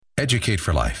Educate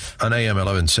for Life on AM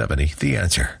 1170. The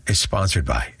Answer is sponsored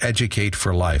by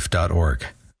educateforlife.org.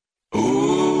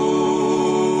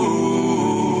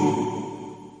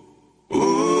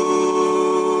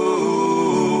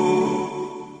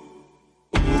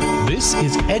 This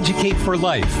is Educate for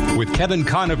Life with Kevin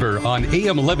Conover on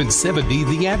AM 1170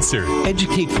 The Answer.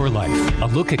 Educate for Life, a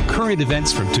look at current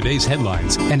events from today's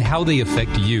headlines and how they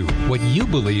affect you. What you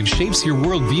believe shapes your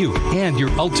worldview and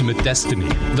your ultimate destiny.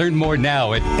 Learn more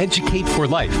now at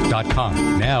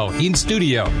educateforlife.com. Now, in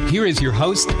studio, here is your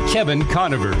host, Kevin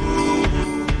Conover.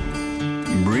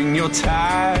 Bring your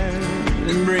tithe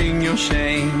and bring your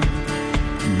shame.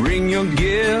 Bring your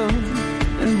guilt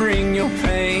and bring your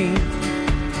pain.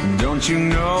 Don't you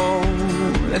know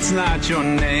that's not your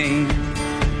name?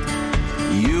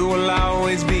 You will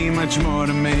always be much more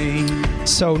to me.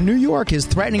 So New York is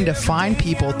threatening to fine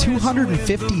people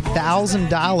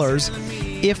 $250,000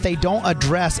 if they don't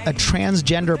address a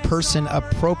transgender person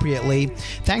appropriately.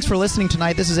 Thanks for listening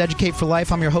tonight. This is Educate for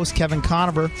Life. I'm your host, Kevin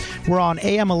Conover. We're on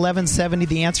AM 1170,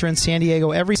 The Answer in San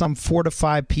Diego, every 4 to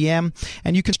 5 p.m.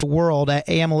 And you can see the world at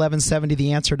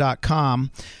am1170theanswer.com.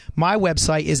 My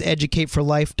website is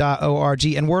educateforlife.org,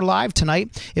 and we're live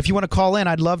tonight. If you want to call in,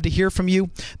 I'd love to hear from you.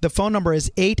 The phone number is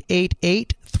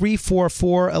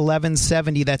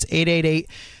 888-344-1170. That's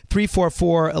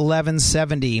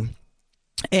 888-344-1170.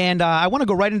 And I want to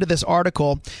go right into this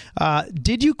article.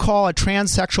 Did you call a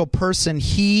transsexual person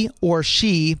he or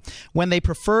she when they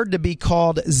preferred to be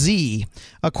called Z?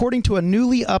 According to a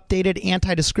newly updated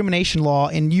anti-discrimination law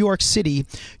in New York City,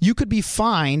 you could be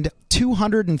fined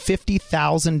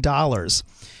 $250,000.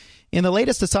 In the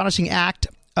latest astonishing act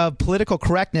of political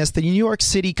correctness, the New York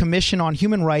City Commission on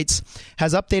Human Rights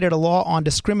has updated a law on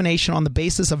discrimination on the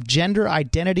basis of gender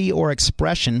identity or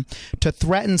expression to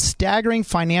threaten staggering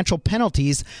financial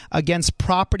penalties against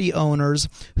property owners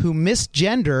who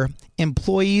misgender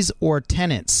employees or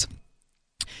tenants.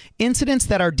 Incidents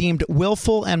that are deemed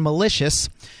willful and malicious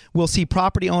will see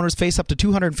property owners face up to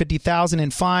 $250,000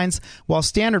 in fines, while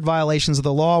standard violations of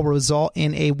the law will result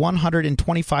in a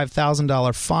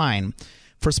 $125,000 fine.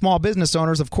 For small business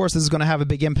owners, of course, this is going to have a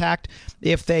big impact.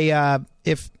 If they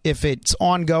if it's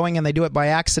ongoing and they do it by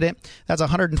accident, that's a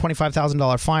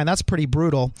 $125,000 fine. That's pretty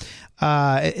brutal.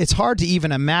 It's hard to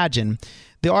even imagine.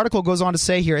 The article goes on to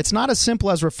say here, it's not as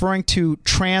simple as referring to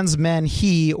trans men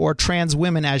he or trans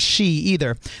women as she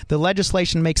either. The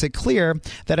legislation makes it clear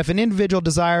that if an individual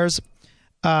desires,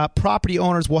 property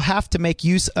owners will have to make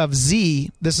use of Z.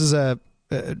 This is a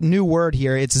new word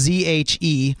here. It's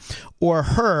ZHE, or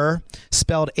her,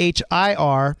 spelled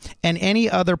HIR, and any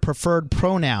other preferred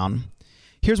pronoun.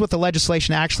 Here's what the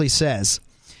legislation actually says.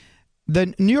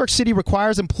 The New York City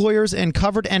requires employers and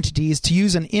covered entities to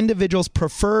use an individual's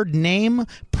preferred name,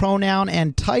 pronoun,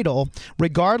 and title,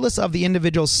 regardless of the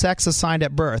individual's sex assigned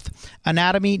at birth,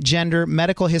 anatomy, gender,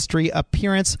 medical history,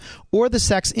 appearance, or the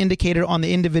sex indicated on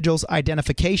the individual's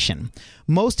identification.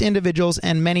 Most individuals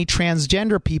and many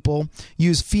transgender people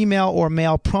use female or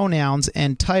male pronouns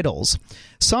and titles.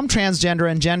 Some transgender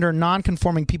and gender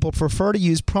nonconforming people prefer to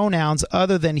use pronouns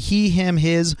other than he, him,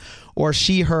 his, or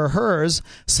she, her, hers,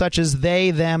 such as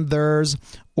they, them, theirs,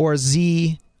 or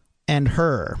Z and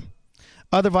her.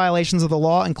 Other violations of the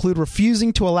law include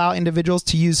refusing to allow individuals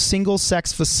to use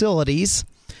single-sex facilities,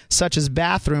 such as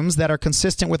bathrooms that are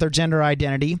consistent with their gender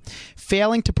identity,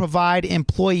 failing to provide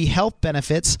employee health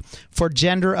benefits for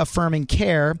gender-affirming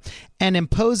care, and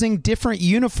imposing different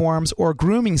uniforms or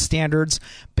grooming standards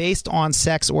based on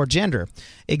sex or gender.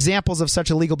 Examples of such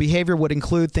illegal behavior would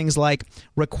include things like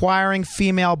requiring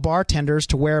female bartenders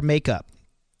to wear makeup.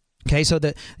 Okay, so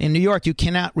in New York, you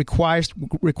cannot require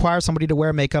somebody to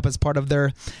wear makeup as part of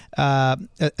their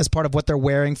as part of what they're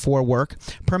wearing for work.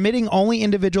 Permitting only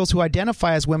individuals who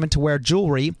identify as women to wear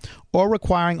jewelry, or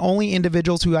requiring only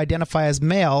individuals who identify as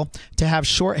male to have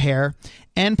short hair,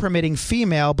 and permitting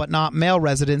female but not male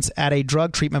residents at a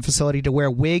drug treatment facility to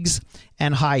wear wigs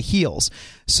and high heels.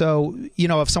 So, you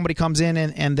know, if somebody comes in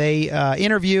and they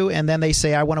interview and then they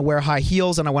say, I want to wear high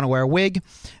heels and I want to wear a wig,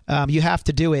 you have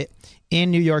to do it in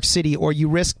New York City, or you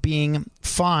risk being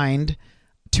fined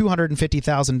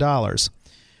 $250,000.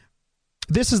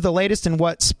 This is the latest in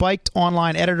what Spiked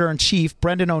Online editor-in-chief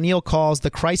Brendan O'Neill calls the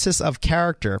crisis of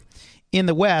character in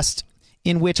the West,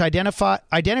 in which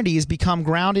identities become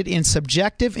grounded in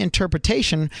subjective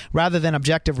interpretation rather than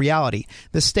objective reality.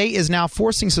 The state is now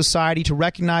forcing society to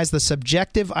recognize the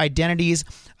subjective identities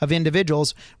of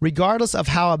individuals, regardless of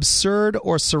how absurd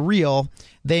or surreal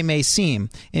they may seem.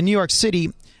 In New York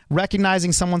City,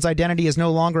 recognizing someone's identity is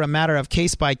no longer a matter of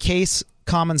case-by-case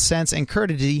common sense and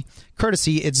courtesy,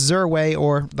 it's their way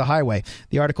or the highway.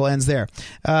 The article ends there.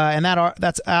 And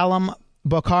that's Alam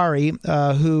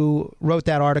Bokhari, who wrote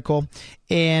that article.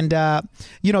 And,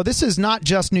 this is not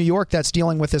just New York that's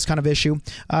dealing with this kind of issue.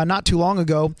 Not too long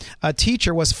ago, a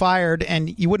teacher was fired,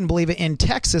 and you wouldn't believe it, in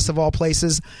Texas, of all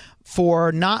places,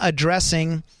 for not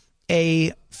addressing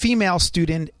a female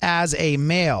student as a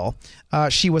male.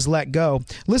 She was let go.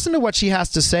 Listen to what she has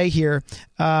to say here.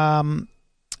 And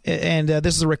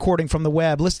this is a recording from the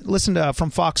web. Listen to from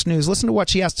Fox News. Listen to what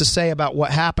she has to say about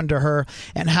what happened to her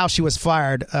and how she was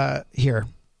fired here.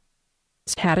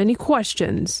 Had any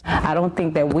questions? I don't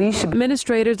think that we should.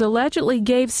 Administrators allegedly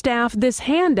gave staff this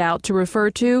handout to refer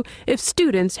to if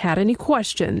students had any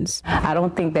questions. I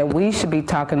don't think that we should be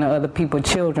talking to other people's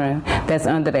children that's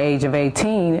under the age of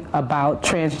 18 about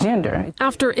transgender.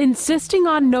 After insisting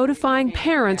on notifying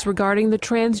parents regarding the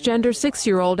transgender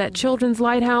 6-year-old at Children's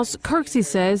Lighthouse, Kirksey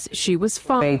says she was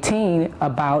fired. 18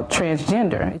 about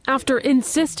transgender. After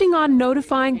insisting on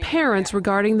notifying parents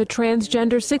regarding the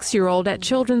transgender 6-year-old at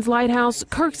Children's Lighthouse,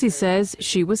 Kirksey says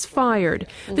she was fired.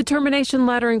 The termination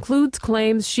letter includes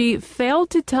claims she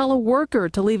failed to tell a worker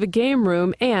to leave a game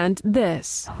room and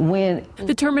this.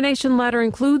 The termination letter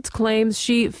includes claims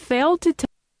she failed to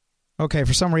Okay,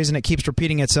 for some reason it keeps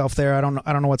repeating itself there. I don't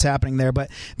know what's happening there, but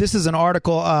this is an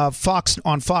article on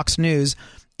Fox News,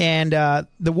 and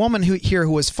the woman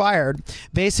who was fired,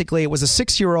 basically it was a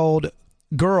 6-year-old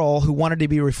girl who wanted to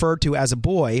be referred to as a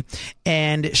boy,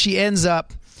 and she ends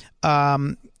up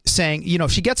saying,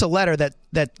 she gets a letter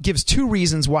that gives 2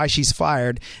 reasons why she's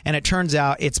fired, and it turns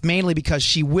out it's mainly because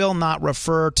she will not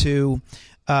refer to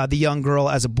the young girl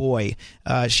as a boy.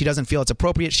 She doesn't feel it's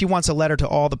appropriate. She wants a letter to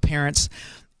all the parents,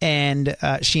 and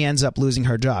she ends up losing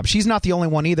her job. She's not the only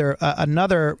one either.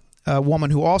 Another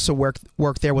woman who also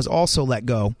worked there was also let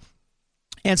go.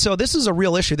 And so this is a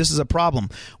real issue. This is a problem.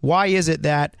 Why is it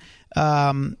that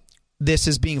this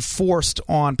is being forced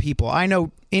on people? I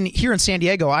know here in San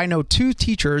Diego, I know 2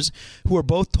 teachers who were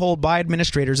both told by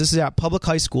administrators, this is at public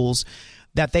high schools,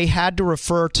 that they had to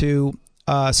refer to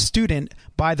a student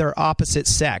by their opposite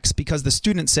sex because the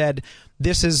student said,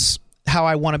 this is how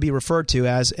I want to be referred to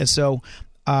as. And so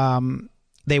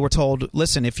they were told,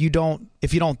 listen, if you don't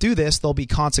do this, there'll be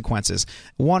consequences.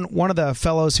 One of the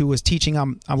fellows who was teaching,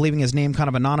 I'm leaving his name kind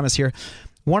of anonymous here,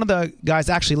 one of the guys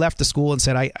actually left the school and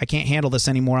said, I can't handle this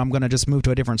anymore. I'm going to just move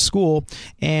to a different school.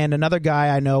 And another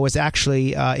guy I know is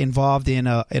actually involved in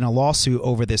a lawsuit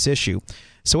over this issue.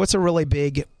 So it's a really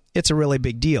big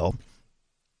deal.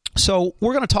 So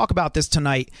we're going to talk about this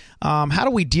tonight. How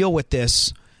do we deal with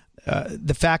this?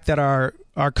 The fact that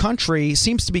our country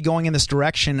seems to be going in this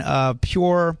direction of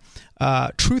pure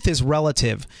truth is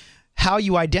relative. How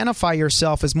you identify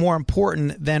yourself is more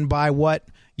important than by what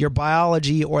your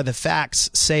biology or the facts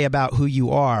say about who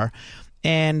you are.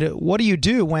 And what do you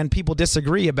do when people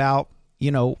disagree about,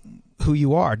 who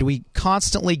you are? Do we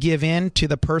constantly give in to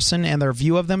the person and their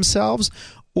view of themselves?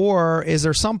 Or is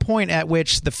there some point at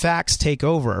which the facts take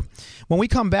over? When we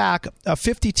come back, a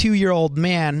 52-year-old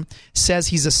man says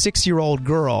he's a 6-year-old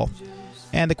girl.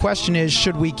 And the question is,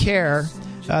 should we care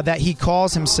that he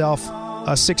calls himself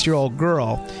a 6-year-old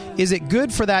girl? Is it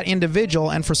good for that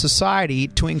individual and for society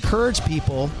to encourage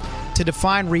people to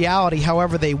define reality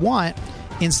however they want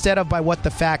instead of by what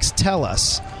the facts tell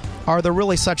us? Are there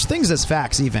really such things as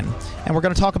facts even? And we're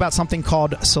going to talk about something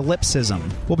called solipsism.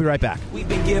 We'll be right back. We've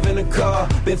been given a call,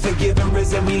 been forgiven,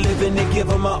 risen, we living to give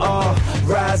them our all.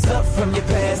 Rise up from your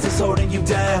past, it's holding you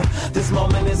down. This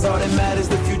moment is all that matters,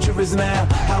 the future is now.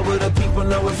 How will the people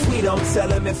know if we don't tell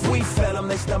them? If we fail them,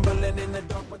 they stumbling in the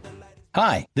dark with the light.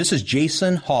 Hi, this is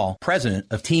Jason Hall, president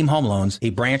of Team Home Loans, a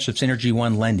branch of Synergy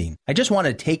One Lending. I just want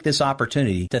to take this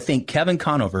opportunity to thank Kevin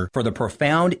Conover for the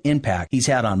profound impact he's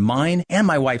had on mine and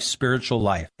my wife's spiritual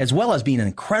life, as well as being an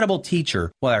incredible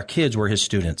teacher while our kids were his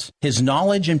students. His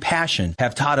knowledge and passion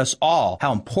have taught us all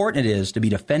how important it is to be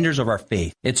defenders of our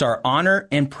faith. It's our honor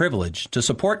and privilege to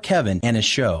support Kevin and his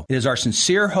show. It is our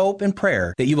sincere hope and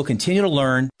prayer that you will continue to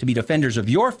learn to be defenders of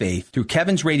your faith through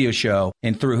Kevin's radio show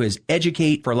and through his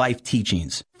Educate for Life teachings.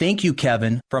 Thank you,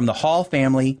 Kevin, from the Hall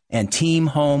family and Team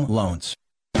Home Loans.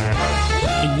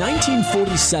 In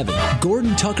 1947,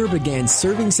 Gordon Tucker began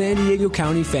serving San Diego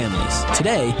County families.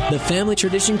 Today, the family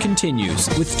tradition continues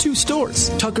with 2 stores,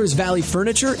 Tucker's Valley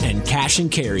Furniture and Cash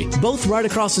and Carry, both right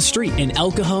across the street in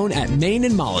El Cajon at Main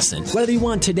and Mollison. Whether you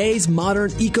want today's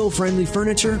modern, eco-friendly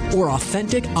furniture or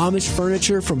authentic Amish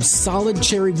furniture from solid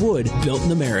cherry wood built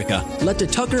in America, let the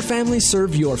Tucker family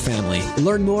serve your family.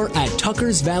 Learn more at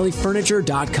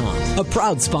tuckersvalleyfurniture.com, a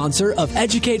proud sponsor of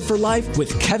Educate for Life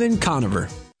with Kevin Conover.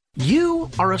 You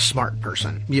are a smart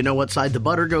person. You know what side the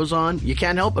butter goes on. You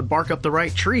can't help but bark up the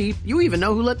right tree. You even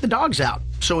know who let the dogs out.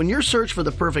 So in your search for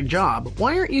the perfect job,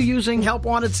 why aren't you using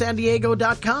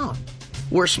HelpWantedSanDiego.com?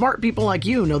 Where smart people like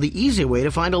you know the easy way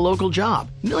to find a local job.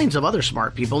 Millions of other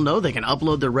smart people know they can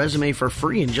upload their resume for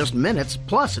free in just minutes.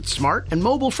 Plus, it's smart and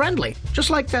mobile friendly, just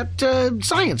like that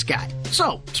science guy.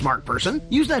 So, smart person,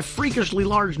 use that freakishly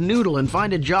large noodle and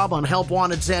find a job on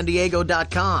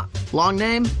HelpWantedSanDiego.com. Long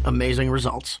name, amazing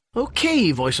results.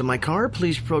 Okay, voice of my car,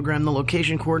 please program the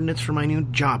location coordinates for my new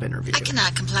job interview. I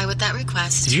cannot comply with that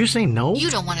request. Did you say no? You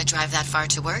don't want to drive that far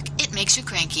to work. It makes you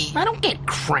cranky. I don't get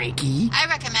cranky. I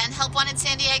recommend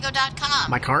HelpWantedSanDiego.com.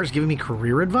 My car is giving me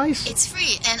career advice? It's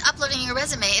free, and uploading your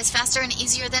resume is faster and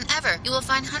easier than ever. You will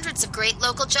find hundreds of great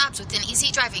local jobs within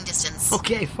easy driving distance.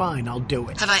 Okay, fine, I'll do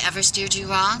it. Have I ever steered you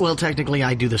wrong? Well, technically,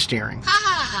 I do the steering. Ha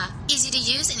ha ha. Easy to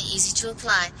use and easy to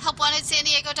apply.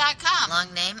 HelpWantedSanDiego.com.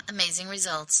 Long name, amazing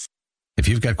results. If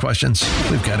you've got questions,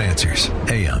 we've got answers.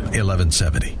 AM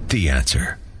 1170, The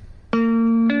Answer.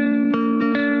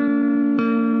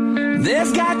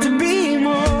 There's got to be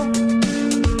more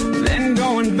than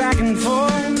going back and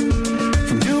forth,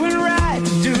 from doing right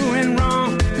to doing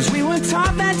wrong, 'cause we were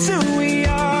taught that's who we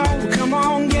are. Well, come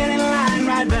on, get in line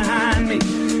right behind me,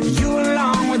 you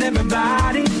along with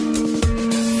everybody,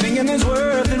 thinking there's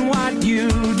worth in what you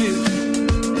do.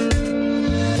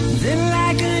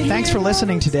 Thanks for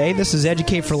listening today. This is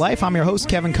Educate for Life. I'm your host,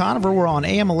 Kevin Conover. We're on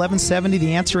AM 1170,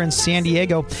 The Answer in San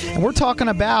Diego. And we're talking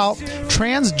about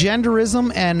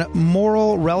transgenderism and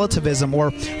moral relativism,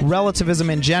 or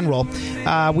relativism in general.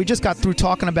 We just got through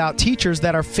talking about teachers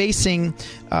that are facing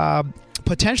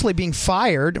potentially being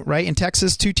fired, right? In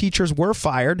Texas, 2 teachers were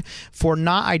fired for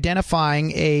not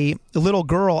identifying a little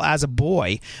girl as a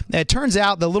boy. It turns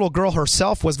out the little girl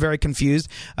herself was very confused.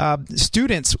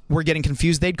 Students were getting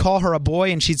confused. They'd call her a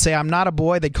boy and she'd say, I'm not a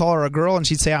boy. They'd call her a girl and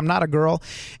she'd say, I'm not a girl.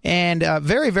 And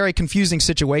very, very confusing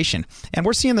situation. And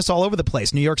we're seeing this all over the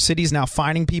place. New York City is now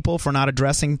fining people for not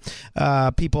addressing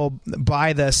people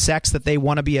by the sex that they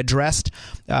want to be addressed.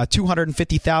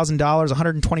 $250,000,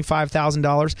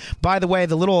 $125,000. By the way,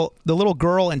 the little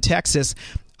girl in Texas,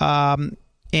 and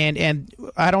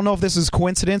I don't know if this is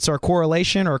coincidence or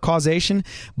correlation or causation,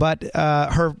 but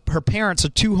her parents are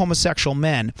 2 homosexual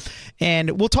men,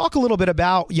 and we'll talk a little bit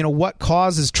about what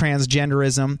causes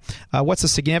transgenderism, what's the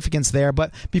significance there.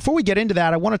 But before we get into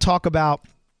that, I want to talk about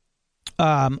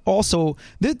also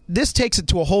this takes it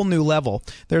to a whole new level.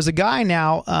 There's a guy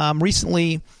now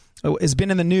recently has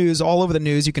been in the news, all over the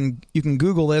news. You can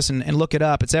Google this and look it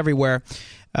up. It's everywhere.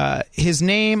 His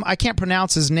name, I can't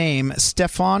pronounce his name,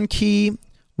 Stefanki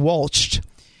Walcht.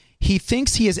 He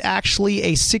thinks he is actually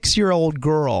a 6-year-old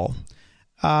girl.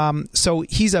 So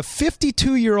he's a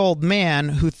 52-year-old man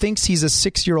who thinks he's a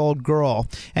 6-year-old girl.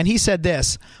 And he said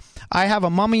this: I have a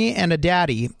mommy and a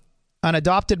daddy, an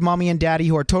adopted mommy and daddy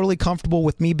who are totally comfortable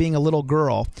with me being a little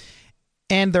girl.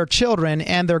 And their children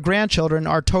and their grandchildren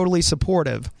are totally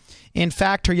supportive. In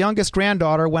fact, her youngest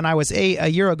granddaughter, when I was 8, a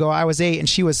year ago, I was 8 and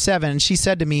she was 7, and she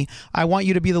said to me, I want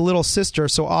you to be the little sister,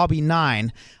 so I'll be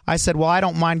 9. I said, well, I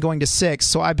don't mind going to 6,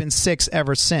 so I've been 6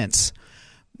 ever since.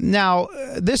 Now,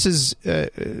 this is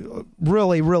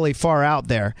really, really far out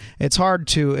there. It's hard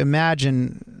to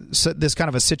imagine this kind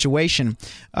of a situation.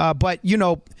 But,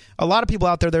 a lot of people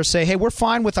out there, they'll say, hey, we're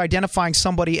fine with identifying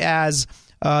somebody as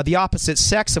the opposite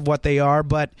sex of what they are,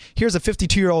 but here's a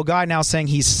 52-year-old guy now saying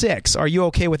he's 6. Are you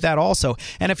okay with that also?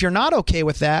 And if you're not okay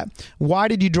with that, why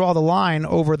did you draw the line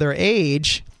over their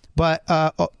age, but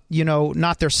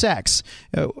not their sex?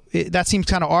 That seems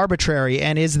kind of arbitrary.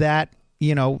 And is that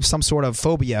some sort of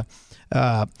phobia?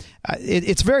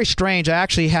 It's very strange.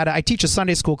 I teach a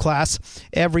Sunday school class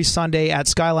every Sunday at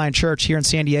Skyline Church here in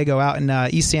San Diego, out in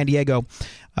East San Diego.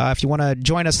 If you want to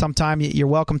join us sometime, you're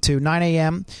welcome to. 9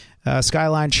 a.m.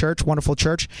 Skyline Church, wonderful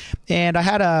church. And I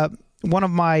had one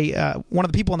of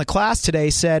the people in the class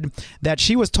today said that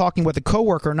she was talking with a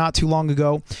coworker not too long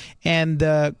ago, and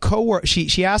the coworker,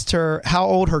 she asked her how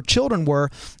old her children were,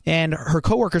 and her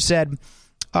coworker said,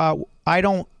 I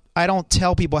don't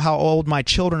tell people how old my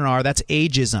children are. That's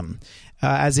ageism,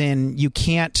 as in you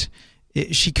can't.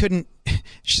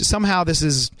 Somehow this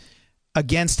is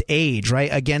against age, right?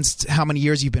 Against how many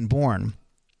years you've been born.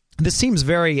 This seems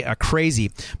very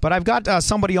crazy, but I've got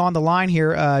somebody on the line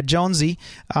here, Jonesy.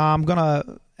 I'm going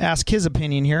to ask his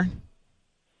opinion here.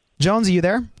 Jonesy, you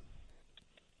there?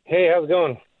 Hey, how's it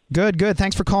going? Good.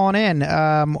 Thanks for calling in.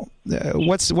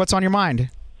 What's on your mind?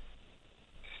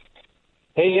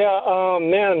 Hey, yeah,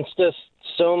 man, it's just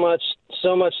so much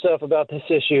stuff about this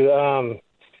issue.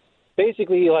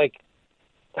 Basically, like,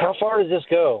 how far does this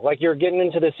go? Like, you're getting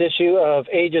into this issue of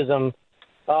ageism.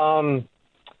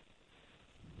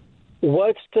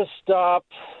 What's to stop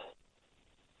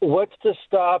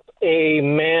a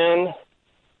man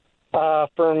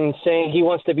from saying he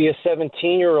wants to be a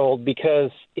 17-year-old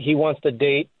because he wants to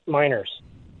date minors?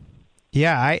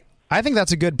 Yeah, I think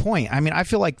that's a good point. I mean, I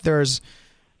feel like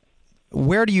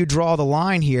where do you draw the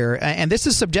line here? And this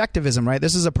is subjectivism, right?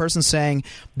 This is a person saying,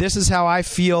 this is how I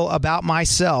feel about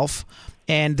myself.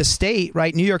 And the state,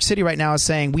 right, New York City right now is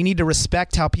saying we need to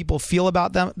respect how people feel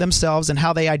about themselves and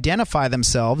how they identify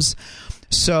themselves.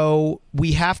 So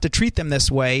we have to treat them this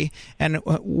way. And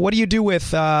what do you do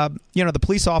with, the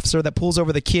police officer that pulls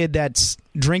over the kid that's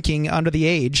drinking under the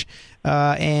age?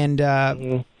 What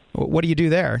do you do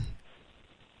there?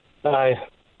 I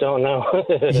don't know.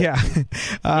 Yeah.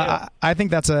 I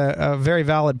think that's a very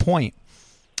valid point.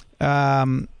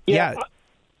 Go ahead.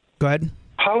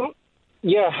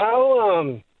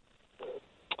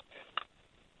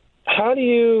 How do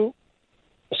you,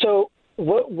 so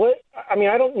what, I mean,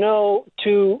 I don't know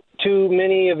too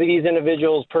many of these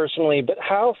individuals personally, but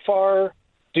how far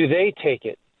do they take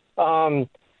it?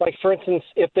 Like, for instance,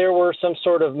 if there were some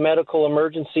sort of medical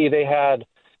emergency they had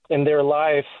in their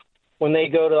life, when they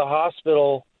go to the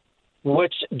hospital,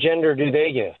 which gender do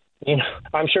they give? You know,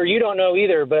 I'm sure you don't know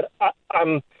either, but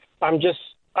I'm just,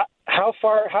 how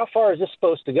far is this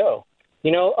supposed to go?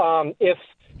 You know, if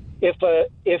a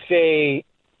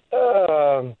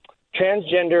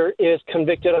transgender is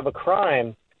convicted of a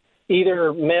crime,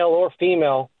 either male or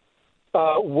female,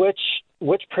 which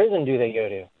prison do they go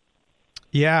to?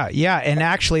 Yeah, and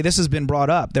actually, this has been brought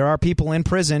up. There are people in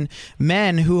prison,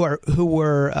 men who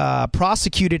were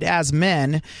prosecuted as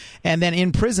men, and then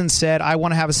in prison said, "I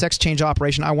want to have a sex change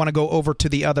operation. I want to go over to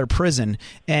the other prison."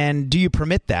 And do you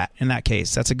permit that in that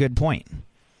case? That's a good point.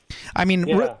 I mean,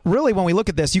 really, when we look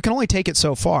at this, you can only take it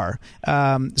so far.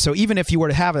 So even if you were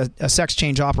to have a sex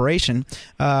change operation,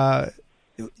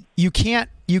 you can't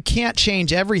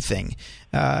change everything.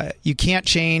 You can't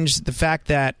change the fact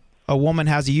that a woman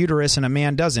has a uterus and a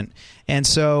man doesn't. And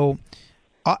so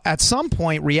at some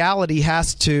point, reality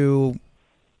has to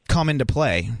come into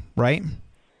play, right?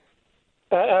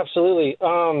 Absolutely.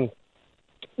 Well,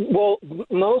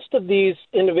 most of these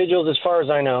individuals, as far as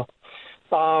I know,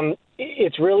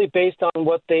 it's really based on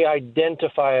what they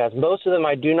identify as. Most of them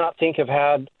I do not think have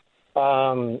had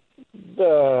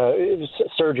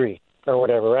surgery or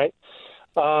whatever, right?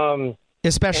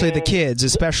 Especially the kids,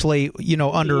 especially,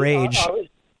 underage.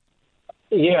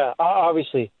 Yeah,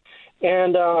 obviously.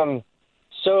 And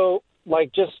so,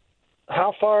 like, just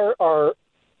how far are,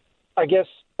 I guess,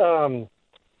 well,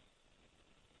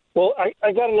 I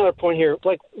got another point here.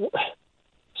 Like,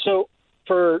 so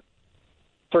for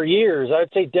years,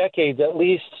 I'd say decades at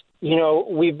least,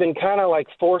 we've been kind of like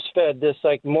force-fed this,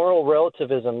 like, moral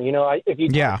relativism. If you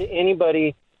talk to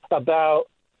anybody about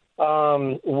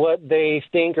what they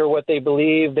think or what they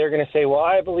believe, they're going to say, well,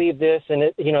 I believe this,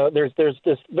 and there's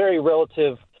this very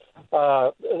relative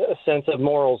sense of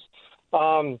morals.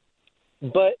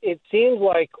 But it seems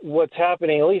like what's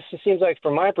happening, at least it seems like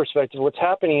from my perspective, what's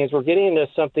happening is we're getting into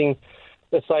something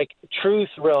that's like truth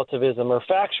relativism or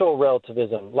factual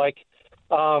relativism. Like,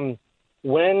 when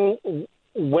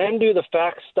do the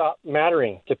facts stop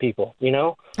mattering to people?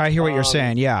 I hear what you're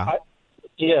saying. Yeah.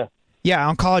 Yeah,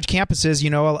 on college campuses,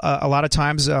 a lot of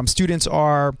times students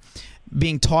are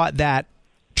being taught that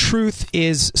truth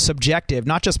is subjective,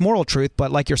 not just moral truth,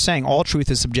 but like you're saying, all truth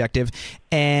is subjective,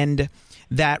 and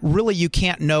that really you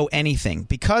can't know anything.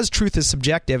 Because truth is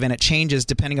subjective and it changes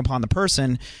depending upon the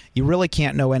person, you really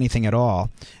can't know anything at all.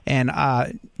 And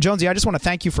Jonesy, I just want to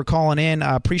thank you for calling in.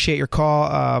 I appreciate your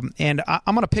call. And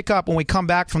I'm going to pick up, when we come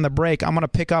back from the break, I'm going to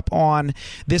pick up on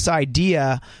this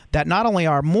idea that not only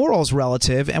are morals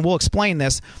relative, and we'll explain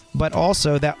this, but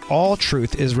also that all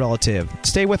truth is relative.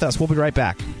 Stay with us. We'll be right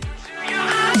back.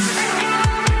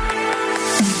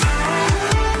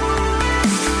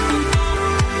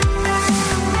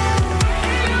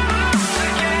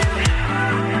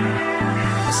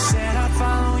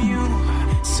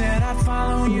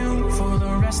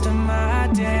 Of my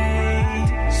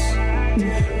days,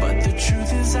 but the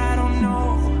truth is I don't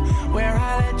know where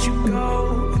I let you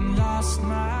go and lost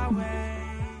my way.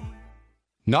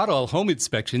 Not all home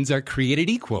inspections are created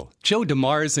equal. Joe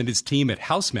DeMars and his team at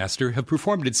Housemaster have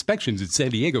performed inspections in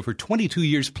San Diego for 22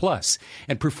 years plus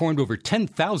and performed over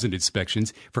 10,000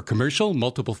 inspections for commercial,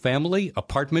 multiple family,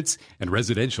 apartments, and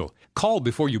residential. Call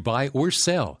before you buy or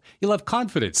sell. You'll have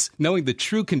confidence knowing the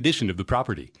true condition of the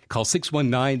property. Call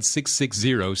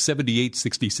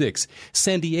 619-660-7866,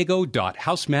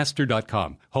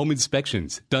 sandiego.housemaster.com. Home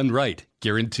inspections, done right,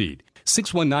 guaranteed.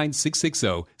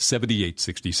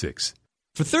 619-660-7866.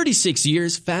 For 36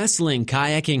 years, Fastlane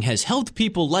Kayaking has helped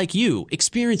people like you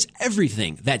experience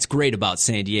everything that's great about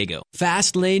San Diego.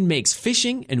 Fastlane makes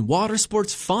fishing and water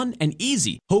sports fun and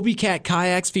easy. Hobie Cat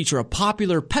kayaks feature a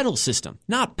popular pedal system,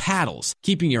 not paddles,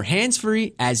 keeping your hands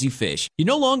free as you fish. You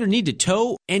no longer need to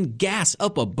tow and gas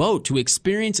up a boat to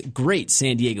experience great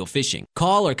San Diego fishing.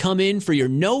 Call or come in for your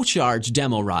no-charge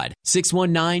demo ride.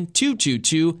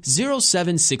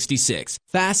 619-222-0766.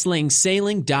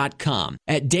 FastlaneSailing.com.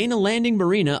 At Dana Landing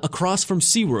Marina across from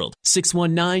SeaWorld.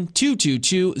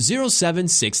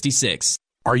 619-222-0766.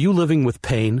 Are you living with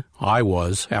pain? I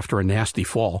was, after a nasty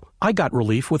fall. I got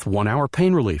relief with 1 Hour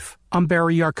Pain Relief. I'm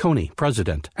Barry Yarkoni,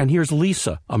 president, and here's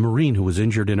Lisa, a Marine who was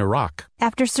injured in Iraq.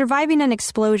 After surviving an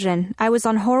explosion, I was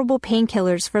on horrible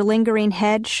painkillers for lingering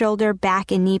head, shoulder,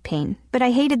 back, and knee pain. But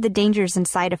I hated the dangers and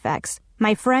side effects.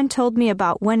 My friend told me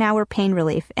about 1 Hour Pain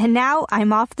Relief, and now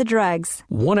I'm off the drugs.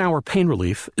 1 Hour Pain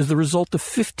Relief is the result of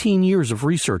 15 years of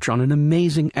research on an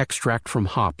amazing extract from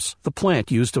hops, the plant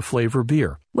used to flavor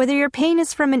beer. Whether your pain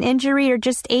is from an injury or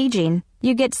just aging,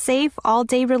 you get safe,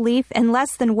 all-day relief in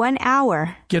less than 1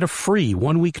 hour. Get a free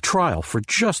 1-week trial for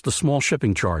just the small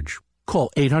shipping charge.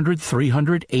 Call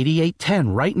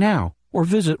 800-300-8810 right now or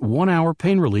visit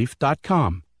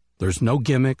onehourpainrelief.com. There's no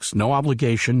gimmicks, no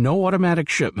obligation, no automatic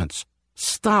shipments.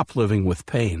 Stop living with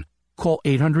pain. Call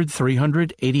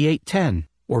 800-300-8810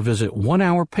 or visit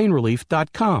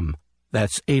onehourpainrelief.com.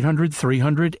 That's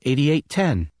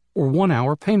 800-300-8810 or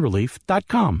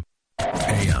onehourpainrelief.com.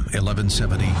 AM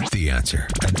 1170, The Answer,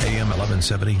 and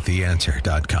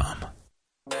AM1170theanswer.com.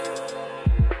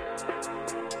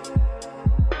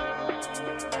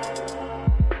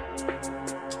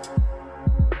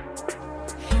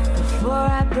 Before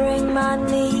I bring my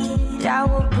need, I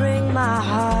will bring my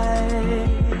heart.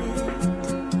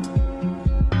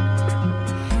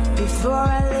 Before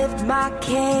I lift my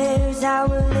cares, I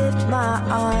will lift my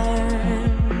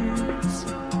arms.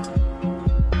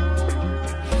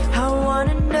 I want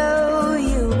to know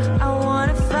you, I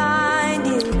want to find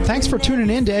you. Thanks for tuning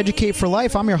in to Educate for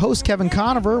Life. I'm your host, Kevin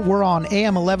Conover. We're on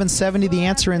AM 1170, The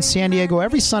Answer in San Diego,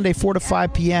 every Sunday, 4 to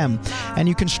 5 p.m. And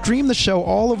you can stream the show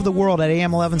all over the world at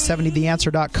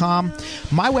AM1170theanswer.com.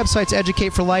 My website's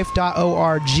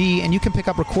educateforlife.org, and you can pick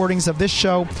up recordings of this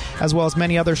show as well as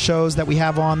many other shows that we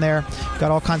have on there.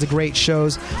 Got all kinds of great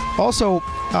shows. Also,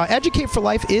 Educate for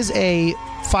Life is a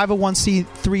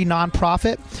 501c3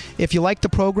 nonprofit. If you like the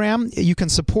program, you can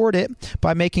support it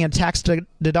by making a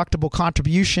tax-deductible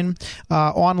contribution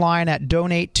online at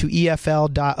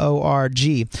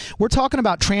donatetoefl.org. We're talking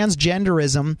about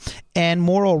transgenderism and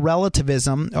moral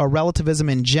relativism, or relativism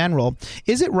in general.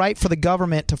 Is it right for the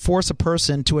government to force a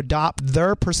person to adopt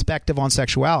their perspective on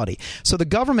sexuality? So the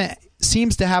government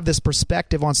seems to have this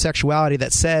perspective on sexuality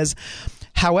that says,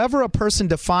 however a person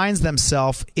defines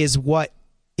themselves is what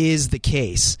is the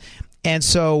case. And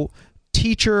so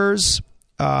teachers,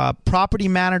 property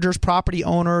managers, property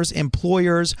owners,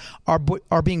 employers are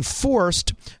being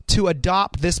forced to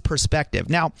adopt this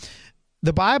perspective. Now,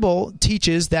 the Bible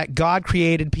teaches that God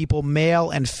created people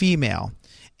male and female.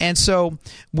 And so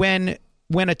when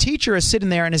a teacher is sitting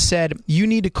there and has said, you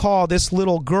need to call this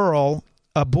little girl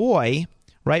a boy,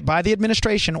 right, by the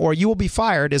administration, or you will be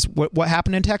fired, is what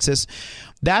happened in Texas.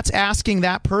 That's asking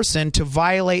that person to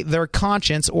violate their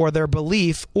conscience or their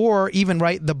belief, or even,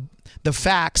 right, the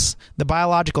facts. The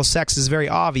biological sex is very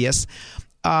obvious.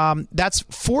 That's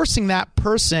forcing that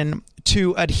person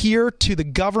to adhere to the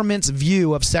government's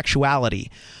view of sexuality.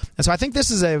 And so I think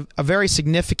this is a very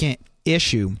significant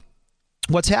issue.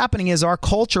 What's happening is our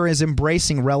culture is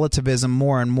embracing relativism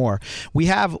more and more. We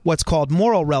have what's called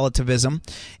moral relativism,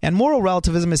 and moral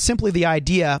relativism is simply the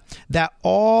idea that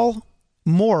all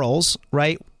morals,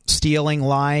 right, stealing,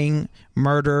 lying,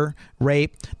 murder,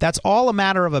 rape, that's all a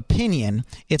matter of opinion.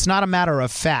 It's not a matter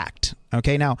of fact.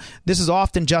 Okay, now, this is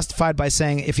often justified by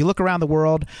saying, if you look around the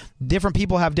world, different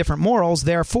people have different morals,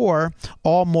 therefore,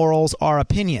 all morals are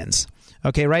opinions.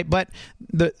 Okay, right? But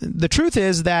the truth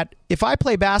is that if I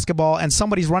play basketball and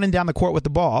somebody's running down the court with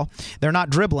the ball, they're not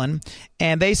dribbling,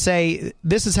 and they say,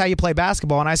 this is how you play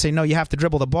basketball, and I say, no, you have to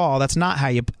dribble the ball. That's not how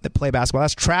you play basketball.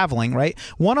 That's traveling, right?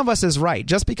 One of us is right.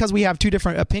 Just because we have two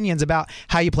different opinions about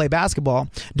how you play basketball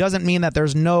doesn't mean that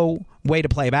there's no way to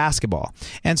play basketball.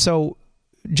 And so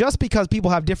just because people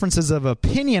have differences of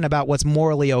opinion about what's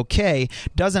morally okay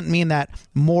doesn't mean that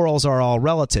morals are all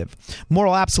relative.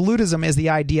 Moral absolutism is the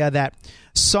idea that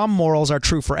some morals are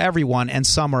true for everyone and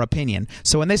some are opinion.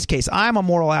 So in this case, I'm a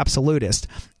moral absolutist.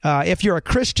 If you're a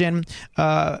Christian,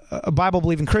 a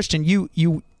Bible-believing Christian,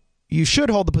 you you should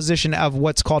hold the position of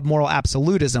what's called moral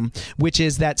absolutism, which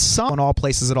is that some in all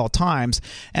places at all times,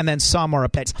 and then some are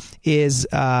is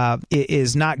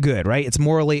not good, right? It's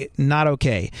morally not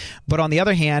okay. But on the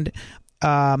other hand,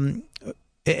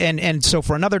 and so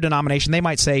for another denomination, they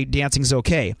might say dancing's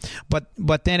okay.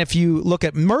 But then if you look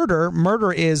at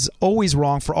murder is always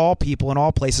wrong for all people in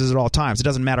all places at all times. It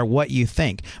doesn't matter what you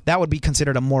think. That would be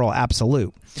considered a moral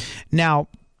absolute. Now,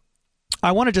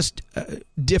 I want to just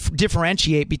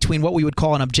differentiate between what we would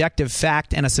call an objective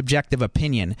fact and a subjective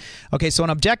opinion. Okay, so an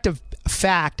objective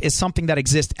fact is something that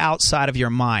exists outside of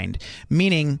your mind,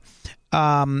 meaning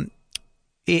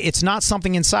it's not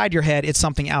something inside your head, it's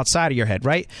something outside of your head,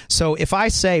 right? So if I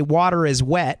say water is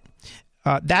wet,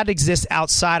 that exists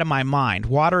outside of my mind.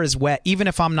 Water is wet. Even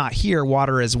if I'm not here,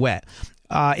 water is wet.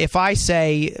 If I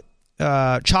say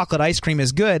chocolate ice cream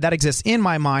is good, that exists in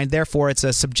my mind, therefore it's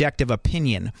a subjective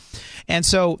opinion. And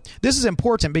so this is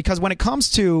important because when it comes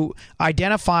to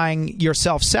identifying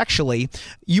yourself sexually,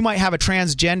 you might have a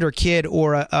transgender kid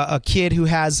or a kid who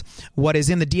has what is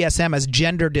in the DSM as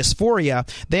gender dysphoria.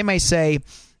 They may say,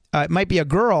 it might be a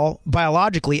girl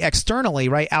biologically, externally,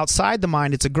 right? Outside the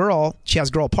mind, it's a girl. She has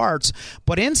girl parts.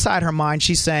 But inside her mind,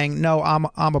 she's saying, no,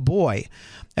 I'm a boy.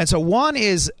 And so one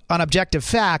is an objective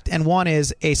fact and one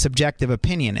is a subjective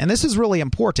opinion. And this is really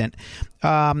important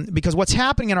because what's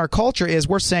happening in our culture is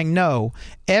we're saying, no,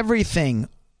 everything,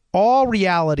 all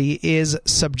reality is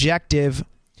subjective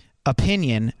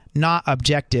opinion, not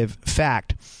objective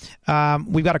fact.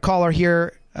 We've got a caller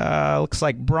here. Looks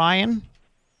like Brian.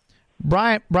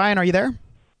 Brian, are you there?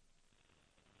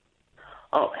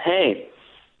 Oh, hey.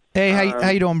 Hey, how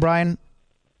you doing, Brian?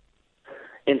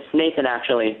 It's Nathan,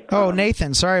 actually. Oh,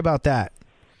 Nathan. Sorry about that.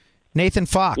 Nathan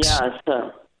Fox. Yeah.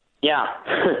 Yeah.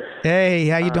 Hey,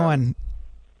 how you doing?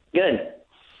 Good.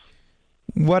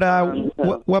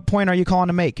 What point are you calling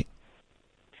to make?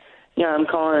 Yeah, I'm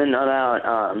calling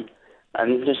about.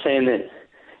 I'm just saying that.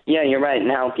 Yeah, you're right.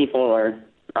 And how people are.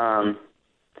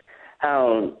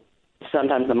 How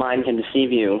sometimes the mind can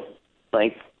deceive you,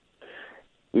 like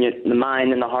the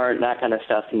mind and the heart, that kind of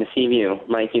stuff can deceive you,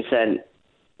 like you've said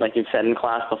in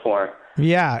class before.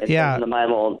 Yeah. It says in the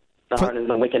Bible, the heart is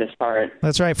the wickedest part.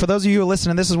 That's right. For those of you who are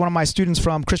listening, this is one of my students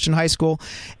from Christian High School,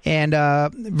 and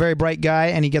very bright guy,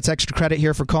 and he gets extra credit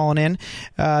here for calling in.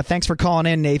 Thanks for calling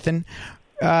in, Nathan.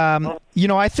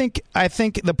 I think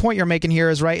the point you're making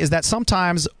here is right, is that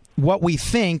sometimes what we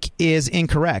think is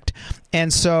incorrect.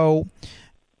 And so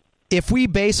if we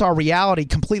base our reality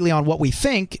completely on what we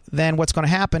think, then what's going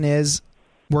to happen is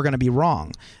we're going to be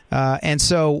wrong. And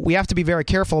so we have to be very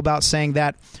careful about saying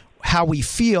that how we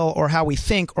feel or how we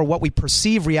think or what we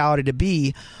perceive reality to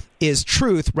be is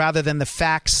truth rather than the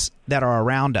facts that are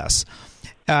around us.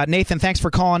 Nathan, thanks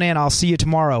for calling in. I'll see you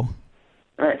tomorrow.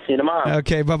 All right, see you tomorrow.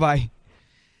 Okay, bye-bye.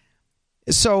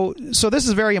 So this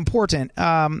is very important.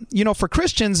 For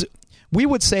Christians, we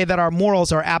would say that our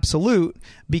morals are absolute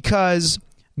because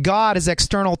God is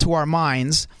external to our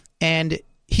minds, and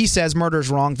he says murder's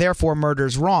wrong, therefore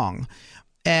murder's wrong.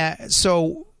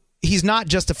 So he's not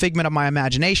just a figment of my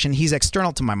imagination. He's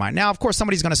external to my mind. Now, of course,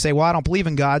 somebody's going to say, well, I don't believe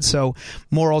in God, so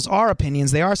morals are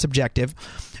opinions. They are subjective.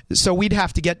 So we'd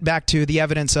have to get back to the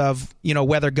evidence of,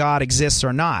 whether God exists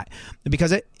or not,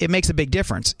 because it makes a big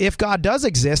difference. If God does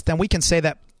exist, then we can say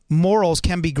that morals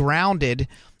can be grounded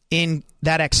in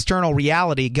that external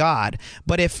reality, God.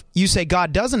 But if you say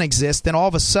God doesn't exist, then all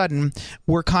of a sudden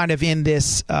we're kind of in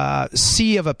this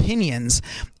sea of opinions.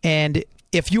 And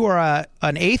if you are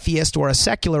an atheist or a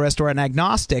secularist or an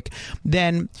agnostic,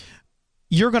 then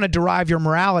you're going to derive your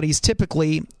moralities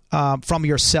typically from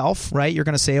yourself, right? You're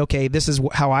going to say, okay, this is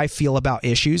how I feel about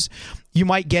issues. You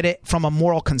might get it from a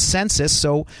moral consensus.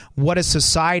 So what does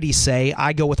society say?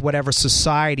 I go with whatever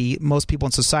most people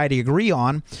in society agree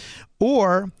on.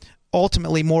 Or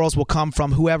ultimately, morals will come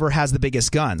from whoever has the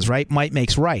biggest guns, right? Might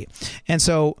makes right. And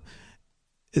so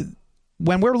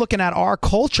when we're looking at our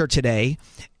culture today,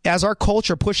 as our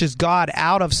culture pushes God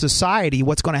out of society,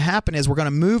 what's going to happen is we're going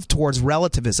to move towards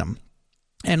relativism.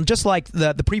 And just like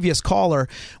the previous caller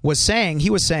was saying,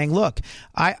 he was saying, look,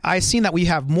 I've seen that we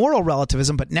have moral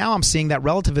relativism, but now I'm seeing that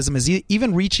relativism is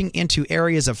even reaching into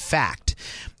areas of fact.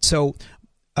 So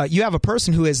you have a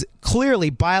person who is clearly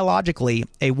biologically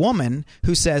a woman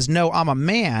who says, no, I'm a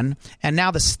man. And now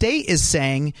the state is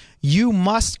saying you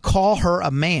must call her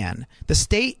a man. The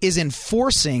state is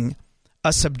enforcing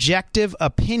a subjective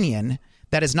opinion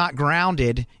that is not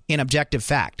grounded in objective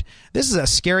fact. This is a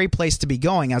scary place to be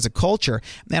going as a culture.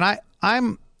 And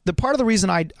I'm the part of the reason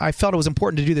I felt it was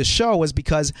important to do this show was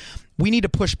because we need to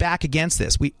push back against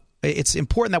this. It's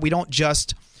important that we don't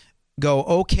just go,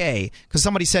 okay, because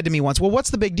somebody said to me once, well,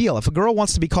 what's the big deal? If a girl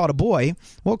wants to be called a boy,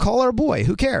 well, call her a boy.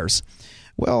 Who cares?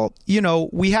 Well,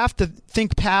 we have to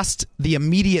think past the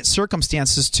immediate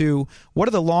circumstances to what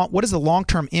is the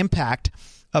long-term impact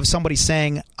of somebody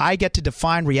saying, I get to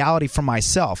define reality for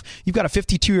myself. You've got a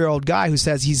 52-year-old guy who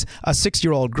says he's a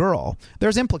 6-year-old girl.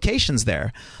 There's implications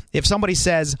there. If somebody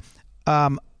says,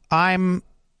 I'm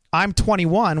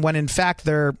 21 when in fact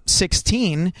they're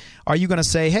 16, are you going to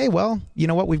say, hey, well, you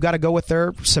know what, we've got to go with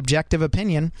their subjective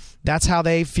opinion. That's how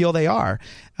they feel they are.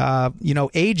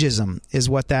 Ageism is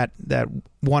what that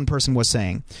one person was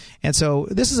saying. And so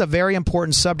this is a very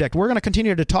important subject. We're going to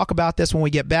continue to talk about this when we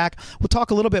get back. We'll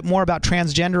talk a little bit more about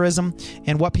transgenderism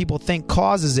and what people think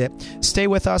causes it. Stay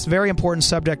with us. Very important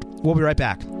subject. We'll be right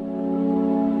back.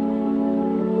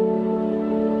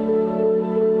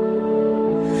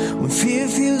 When fear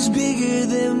feels bigger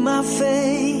than my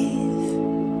faith,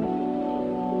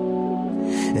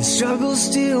 and struggle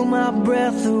steal my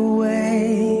breath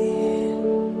away,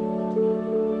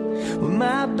 when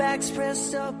my back's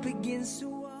pressed up against the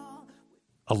wall.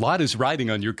 A lot is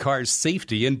riding on your car's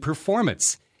safety and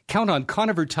performance. Count on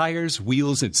Conover Tires,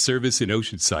 Wheels, and Service in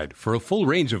Oceanside for a full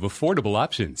range of affordable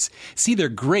options. See their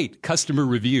great customer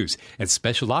reviews and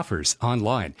special offers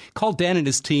online. Call Dan and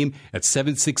his team at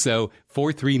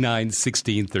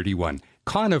 760-439-1631.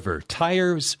 Conover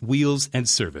Tires, Wheels, and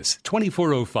Service,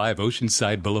 2405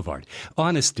 Oceanside Boulevard.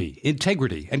 Honesty,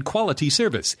 integrity, and quality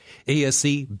service.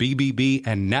 ASC, BBB,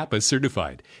 and NAPA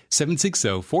certified.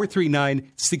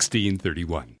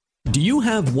 760-439-1631. Do you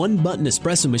have one-button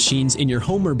espresso machines in your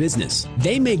home or business?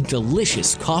 They make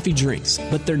delicious coffee drinks,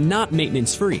 but they're not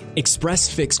maintenance-free. Express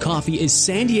Fix Coffee is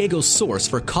San Diego's source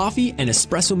for coffee and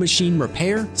espresso machine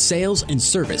repair, sales, and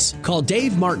service. Call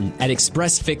Dave Martin at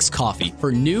Express Fix Coffee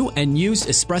for new and used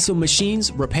espresso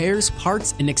machines, repairs,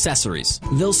 parts, and accessories.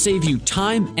 They'll save you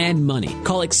time and money.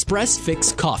 Call Express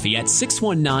Fix Coffee at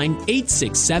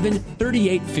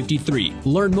 619-867-3853.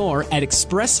 Learn more at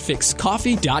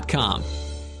expressfixcoffee.com.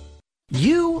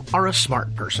 You are a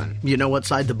smart person. You know what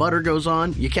side the butter goes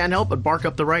on. You can't help but bark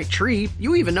up the right tree.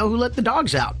 You even know who let the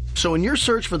dogs out. So in your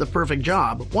search for the perfect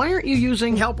job, why aren't you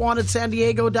using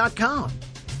HelpWantedSanDiego.com?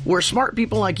 Where smart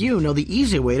people like you know the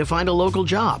easy way to find a local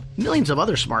job. Millions of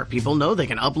other smart people know they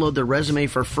can upload their resume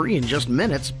for free in just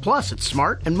minutes. Plus, it's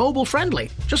smart and mobile friendly,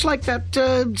 just like that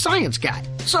science guy.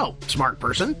 So, smart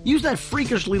person, use that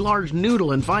freakishly large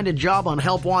noodle and find a job on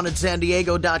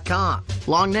HelpWantedSanDiego.com.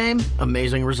 Long name,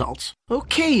 amazing results.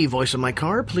 Okay, voice of my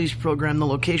car, please program the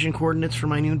location coordinates for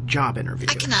my new job interview.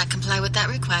 I cannot comply with that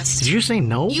request. Did you say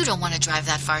no? You don't want to drive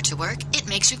that far to work. It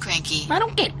makes you cranky. I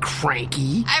don't get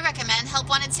cranky. I recommend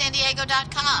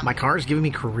HelpWantedSanDiego.com. My car is giving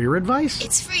me career advice?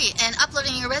 It's free, and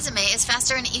uploading your resume is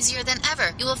faster and easier than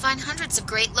ever. You will find hundreds of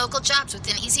great local jobs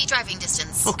within easy driving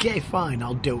distance. Okay, fine,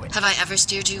 I'll do it. Have I ever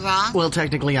steered you wrong? Well,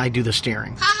 technically, I do the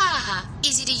steering. Ha ha ha.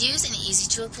 Easy to use and easy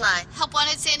to apply.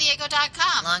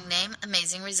 HelpWantedSanDiego.com. Long name,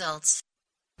 amazing results.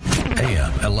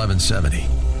 AM 1170.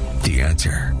 The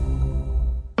Answer.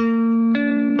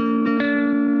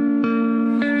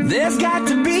 There's got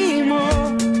to be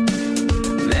more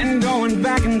than going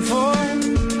back and forth,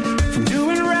 from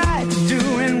doing right to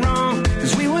doing wrong,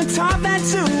 'cause we were taught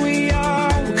that's who we are.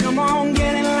 Well, come on,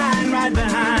 get in line right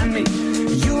behind me,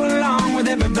 you along with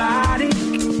everybody.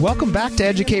 Welcome back to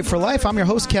Educate for Life. I'm your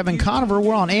host, Kevin Conover.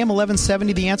 We're on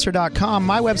AM1170theanswer.com.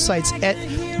 My website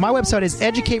is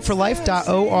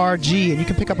educateforlife.org, and you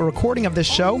can pick up a recording of this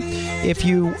show if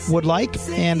you would like.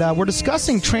 And we're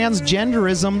discussing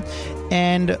transgenderism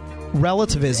and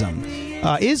relativism.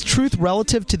 Is truth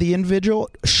relative to the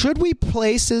individual? Should we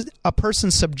place a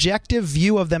person's subjective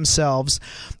view of themselves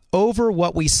over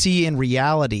what we see in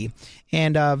reality?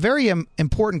 And a very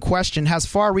important question, has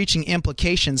far-reaching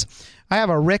implications. I have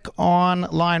a Rick on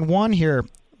line 1 here.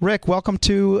 Rick, welcome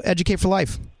to Educate for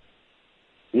Life.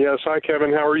 Yes, hi,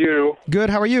 Kevin. How are you? Good.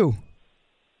 How are you?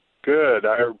 Good.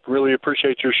 I really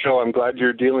appreciate your show. I'm glad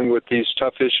you're dealing with these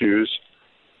tough issues.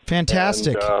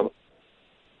 Fantastic. And,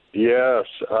 yes,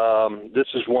 this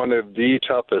is one of the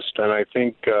toughest, and I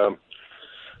think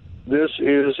this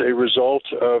is a result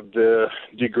of the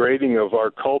degrading of our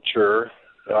culture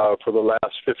for the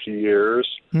last 50 years.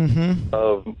 Mm-hmm.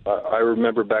 I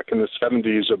remember back in the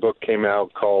 70s, a book came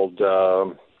out called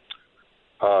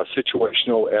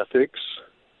Situational Ethics.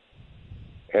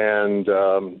 And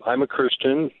I'm a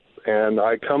Christian, and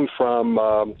I come from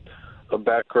a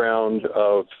background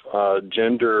of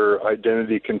gender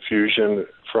identity confusion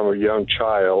from a young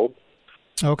child.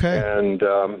 Okay. And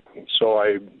so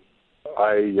I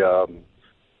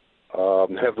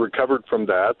have recovered from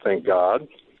that, thank God.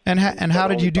 And how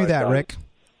did you do that, Rick?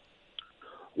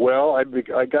 Well,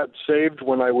 I got saved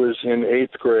when I was in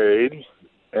 8th grade,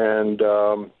 and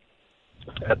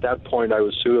at that point I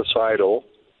was suicidal.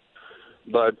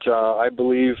 But I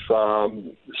believe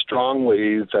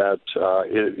strongly that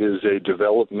it is a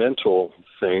developmental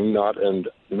thing, not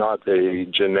a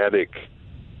genetic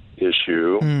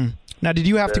issue. Now, did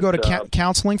you have to go to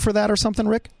counseling for that or something,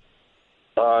 Rick?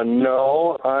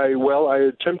 No. I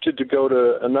attempted to go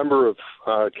to a number of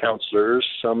counselors,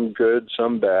 some good,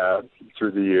 some bad,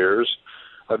 through the years.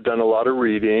 I've done a lot of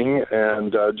reading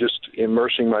and just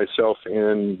immersing myself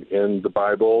in the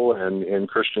Bible and in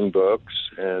Christian books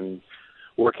and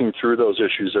working through those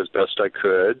issues as best I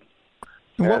could,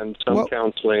 and some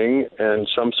counseling and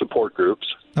some support groups.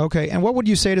 Okay, and what would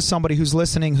you say to somebody who's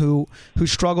listening who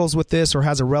struggles with this or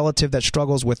has a relative that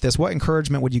struggles with this? What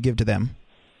encouragement would you give to them?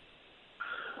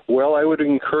 Well, I would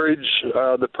encourage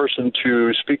the person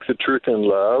to speak the truth in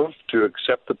love, to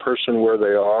accept the person where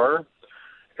they are,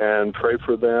 and pray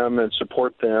for them and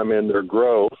support them in their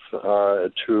growth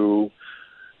to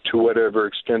whatever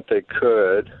extent they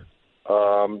could.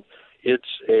 It's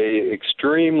a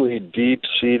extremely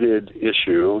deep-seated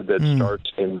issue that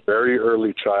starts in very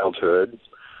early childhood.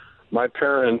 My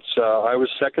parents, I was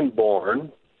second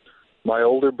born. My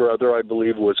older brother, I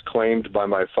believe, was claimed by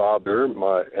my father,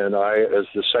 and I, as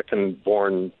the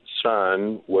second-born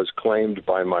son, was claimed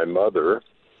by my mother.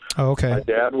 Oh, okay. My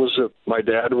dad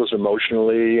was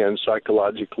emotionally and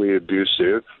psychologically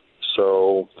abusive,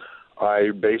 so I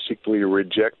basically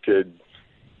rejected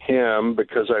him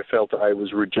because I felt I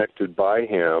was rejected by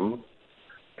him,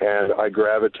 and I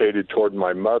gravitated toward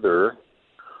my mother,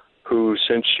 who,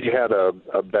 since she had a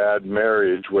bad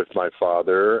marriage with my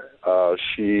father,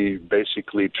 she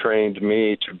basically trained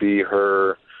me to be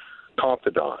her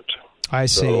confidant. I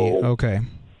see. Okay.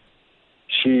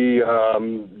 She,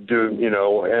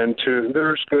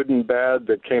 there's good and bad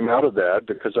that came out of that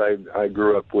because I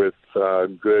grew up with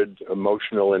good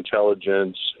emotional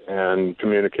intelligence and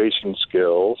communication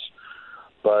skills.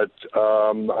 But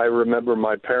I remember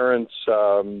my parents,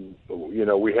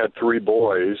 we had 3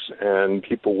 boys, and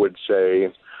people would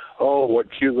say, "Oh,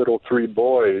 what cute little 3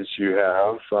 boys you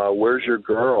have. Where's your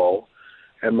girl?"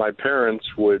 And my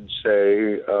parents would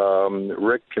say,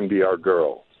 "Rick can be our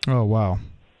girl." Oh, wow.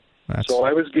 So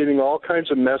I was getting all kinds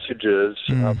of messages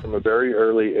from a very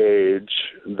early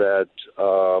age that,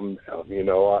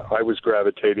 I was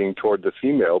gravitating toward the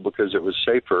female because it was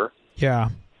safer. Yeah.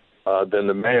 Than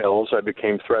the males. I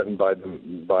became threatened by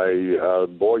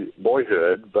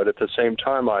boyhood, but at the same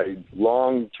time, I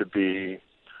longed to be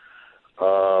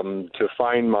to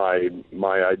find my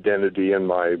identity and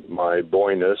my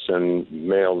boyness and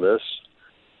maleness,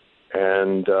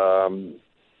 and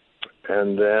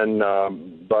then,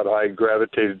 but I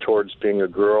gravitated towards being a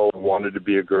girl, wanted to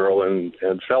be a girl, and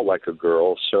felt like a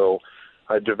girl. So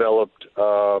I developed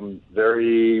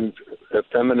very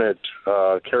effeminate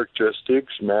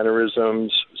characteristics,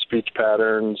 mannerisms, speech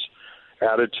patterns,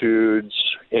 attitudes,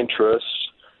 interests,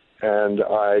 and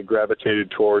I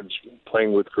gravitated towards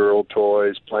playing with girl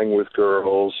toys, playing with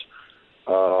girls,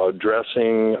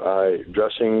 dressing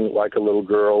like a little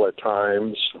girl at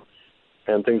times,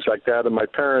 and things like that. And my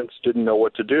parents didn't know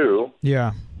what to do.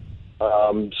 Yeah.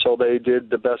 So they did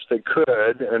the best they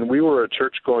could, and we were a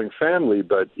church-going family,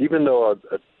 but even though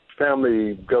a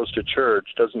family goes to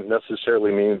church doesn't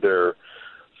necessarily mean they're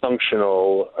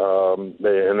functional,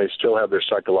 and they still have their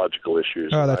psychological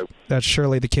issues. Oh, that's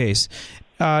surely the case.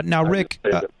 Now, Rick,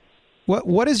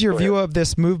 what is your view of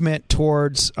this movement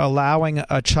towards allowing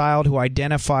a child who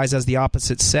identifies as the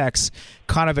opposite sex,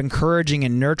 kind of encouraging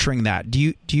and nurturing that? Do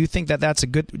you think that that's a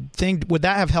good thing? Would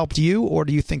that have helped you, or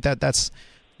do you think that that's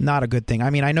not a good thing?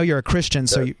 I mean, I know you're a Christian,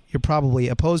 so you're probably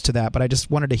opposed to that, but I just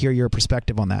wanted to hear your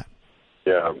perspective on that.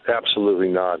 Yeah, absolutely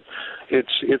not.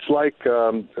 It's like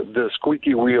the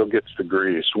squeaky wheel gets the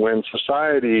grease. When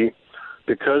society,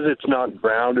 because it's not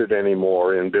grounded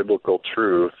anymore in biblical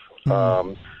truth,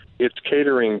 it's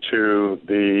catering to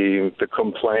the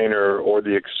complainer or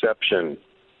the exception.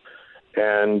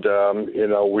 And,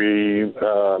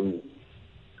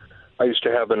 I used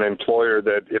to have an employer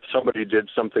that if somebody did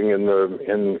something in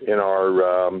our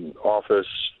office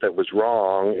that was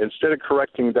wrong, instead of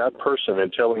correcting that person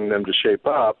and telling them to shape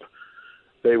up,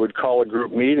 they would call a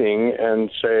group meeting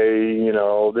and say,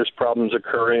 this problem's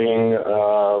occurring,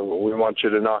 we want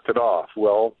you to knock it off.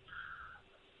 Well,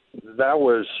 that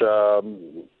was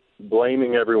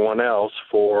blaming everyone else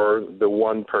for the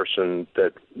one person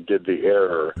that did the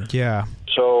error. Yeah.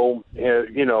 So,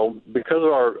 because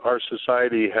our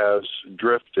society has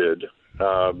drifted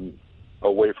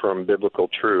away from biblical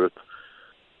truth,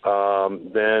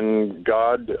 then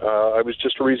God, I was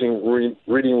just reading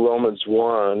Romans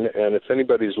 1, and if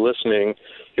anybody's listening,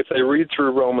 if they read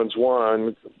through Romans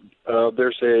 1,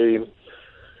 there's a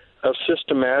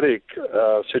systematic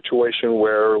situation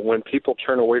where when people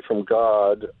turn away from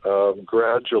God,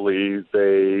 gradually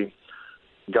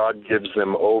God gives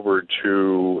them over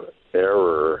to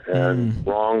error and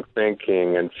wrong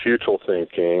thinking and futile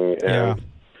thinking, and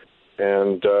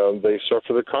they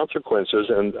suffer the consequences.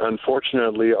 And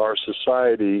unfortunately, our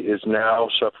society is now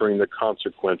suffering the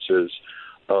consequences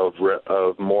of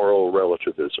moral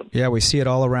relativism. Yeah, we see it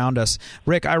all around us.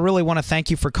 Rick, I really want to thank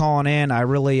you for calling in. I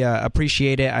really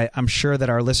appreciate it. I'm sure that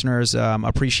our listeners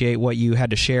appreciate what you had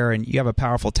to share, and you have a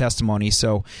powerful testimony.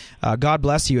 So God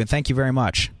bless you, and thank you very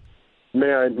much.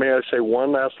 May I say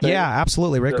one last thing? Yeah,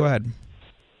 absolutely. Rick, go ahead.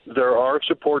 There are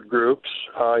support groups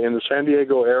in the San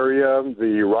Diego area.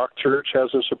 The Rock Church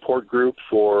has a support group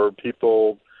for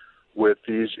people with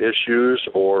these issues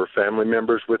or family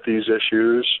members with these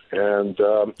issues. And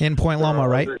in Point Loma,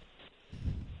 right?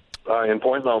 In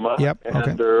Point Loma. Yep.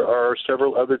 And there are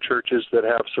several other churches that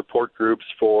have support groups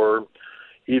for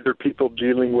either people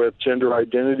dealing with gender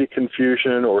identity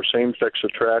confusion or same-sex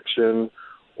attraction,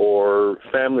 or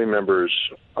family members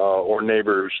or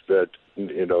neighbors that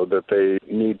that they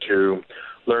need to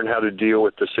learn how to deal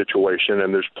with the situation.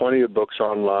 And there's plenty of books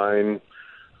online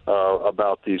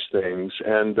about these things.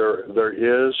 And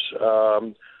there is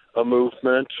a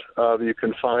movement that you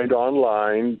can find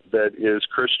online that is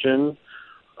Christian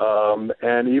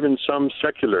and even some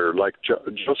secular, like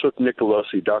Joseph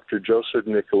Nicolosi. Dr. Joseph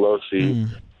Nicolosi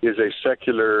is a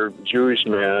secular Jewish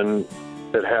man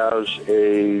that has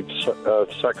a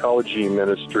psychology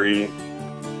ministry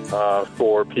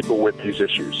for people with these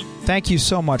issues. Thank you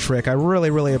so much, Rick. I really,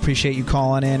 really appreciate you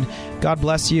calling in. God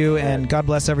bless you, and God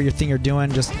bless everything you're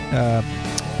doing. Just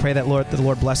pray that the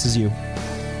Lord blesses you.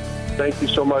 Thank you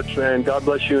so much, and God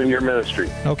bless you in your ministry.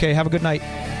 Okay, have a good night.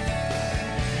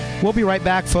 We'll be right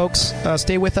back, folks.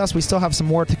 Stay with us. We still have some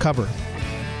more to cover.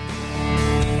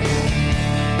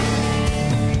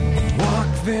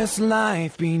 This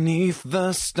life beneath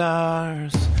the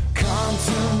stars,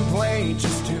 contemplate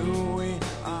just who we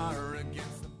are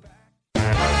against the back.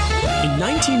 In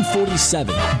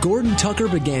 1947, Gordon Tucker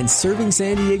began serving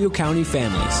San Diego County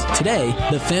families. Today,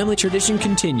 the family tradition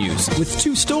continues with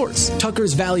 2 stores,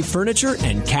 Tucker's Valley Furniture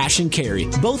and Cash and Carry,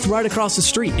 both right across the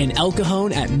street in El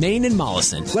Cajon at Main and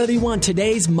Mollison. Whether you want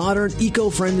today's modern,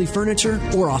 eco-friendly furniture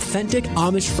or authentic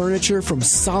Amish furniture from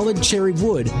solid cherry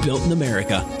wood built in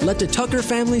America, let the Tucker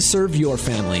family serve your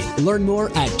family. Learn more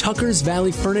at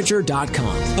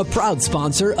tuckersvalleyfurniture.com, a proud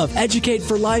sponsor of Educate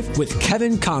for Life with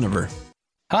Kevin Conover.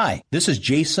 Hi, this is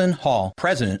Jason Hall,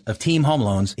 president of Team Home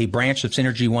Loans, a branch of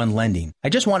Synergy One Lending. I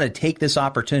just want to take this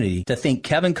opportunity to thank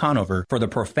Kevin Conover for the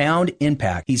profound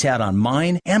impact he's had on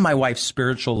mine and my wife's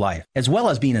spiritual life, as well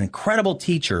as being an incredible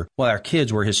teacher while our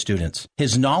kids were his students.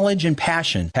 His knowledge and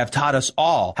passion have taught us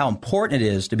all how important it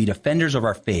is to be defenders of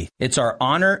our faith. It's our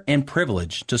honor and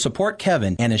privilege to support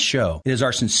Kevin and his show. It is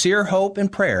our sincere hope and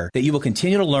prayer that you will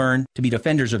continue to learn to be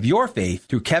defenders of your faith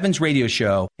through Kevin's radio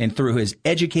show and through his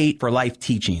Educate for Life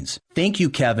teachings. Thank you,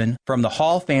 Kevin, from the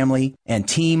Hall family and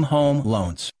Team Home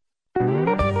Loans.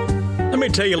 Let me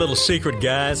tell you a little secret,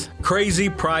 guys.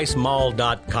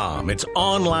 CrazyPriceMall.com. It's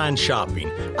online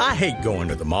shopping. I hate going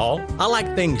to the mall. I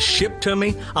like things shipped to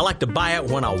me. I like to buy it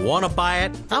when I want to buy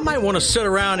it. I might want to sit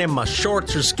around in my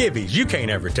shorts or skivvies. You can't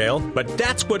ever tell. But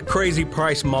that's what Crazy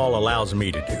Price Mall allows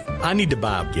me to do. I need to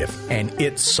buy a gift, and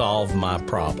it solved my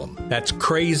problem. That's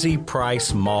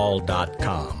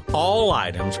CrazyPriceMall.com. All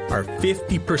items are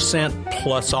 50%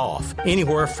 plus off.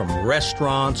 Anywhere from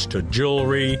restaurants to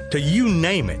jewelry to you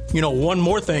name it. You know, one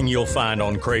more thing you'll find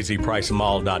on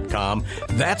CrazyPriceMall.com,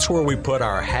 that's where we put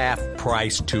our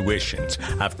half-price tuitions.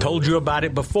 I've told you about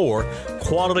it before.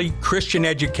 Quality Christian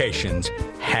education's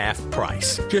half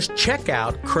price. Just check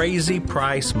out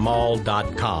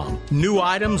CrazyPriceMall.com. New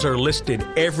items are listed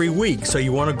every week, so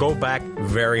you want to go back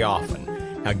very often.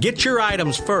 Now get your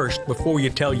items first before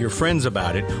you tell your friends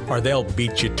about it, or they'll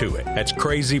beat you to it. That's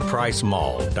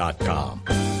CrazyPriceMall.com.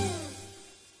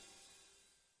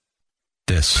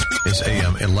 This is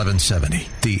AM 1170,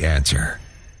 The Answer.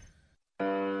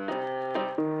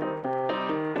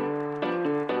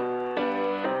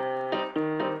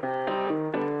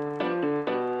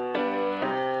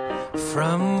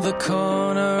 From the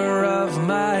corner of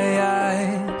my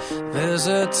eye, there's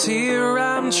a tear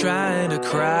I'm trying to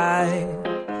cry,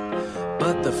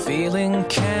 but the feeling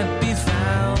can't be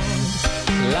found.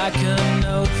 Like a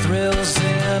note thrills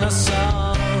in a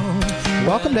song,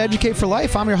 Welcome to Educate for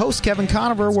Life. I'm your host, Kevin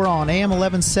Conover. We're on AM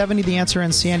 1170, The Answer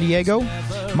in San Diego.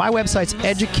 My website's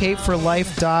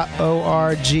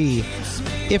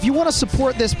educateforlife.org. If you want to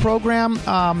support this program,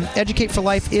 Educate for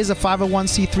Life is a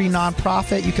 501c3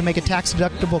 nonprofit. You can make a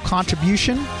tax-deductible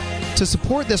contribution to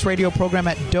support this radio program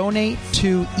at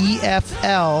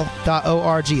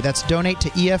donatetoefl.org. That's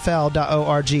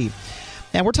donatetoefl.org.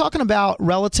 And we're talking about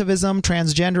relativism,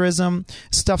 transgenderism,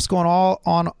 stuff's going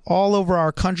all over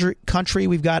our country.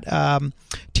 We've got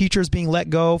teachers being let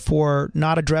go for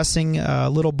not addressing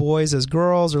little boys as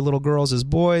girls or little girls as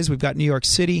boys. We've got New York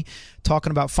City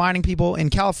talking about fining people. In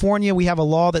California, we have a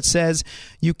law that says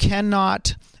you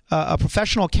cannot, a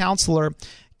professional counselor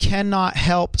cannot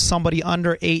help somebody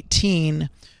under 18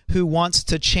 who wants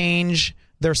to change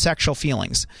their sexual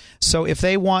feelings. So if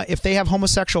they have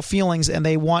homosexual feelings and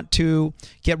they want to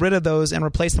get rid of those and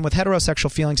replace them with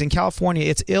heterosexual feelings, in California,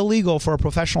 it's illegal for a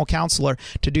professional counselor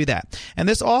to do that. And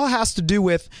this all has to do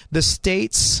with the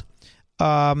state's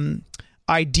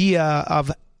idea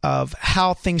of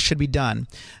how things should be done.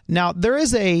 Now, there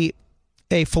is a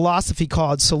philosophy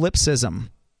called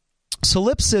solipsism.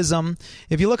 Solipsism,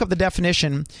 if you look up the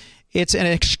definition, it's an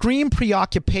extreme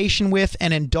preoccupation with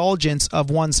and indulgence of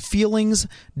one's feelings,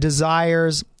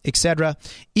 desires, etc.,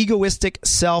 egoistic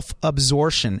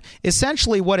self-absorption.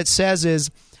 Essentially, what it says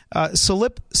is,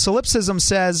 solipsism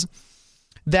says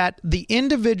that the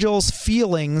individual's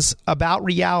feelings about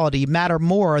reality matter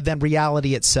more than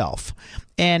reality itself.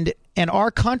 And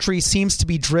our country seems to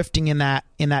be drifting in that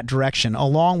direction,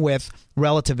 along with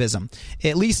relativism.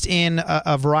 At least in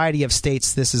a variety of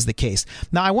states, this is the case.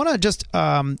 Now, I want to just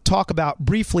talk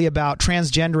briefly about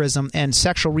transgenderism and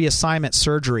sexual reassignment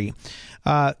surgery.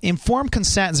 Informed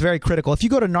consent is very critical. If you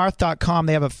go to narth.com,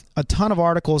 they have a ton of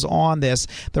articles on this.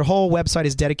 Their whole website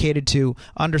is dedicated to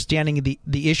understanding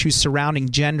the issues surrounding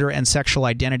gender and sexual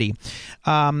identity.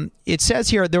 It says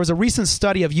here, there was a recent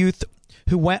study of youth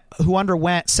who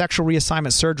underwent sexual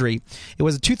reassignment surgery. It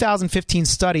was a 2015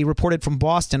 study reported from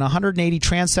Boston. 180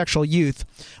 transsexual youth,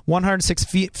 106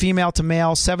 female to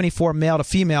male, 74 male to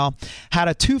female, had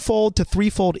a twofold to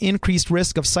threefold increased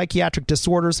risk of psychiatric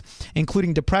disorders,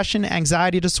 including depression,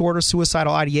 anxiety disorder,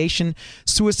 suicidal ideation,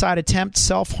 suicide attempt,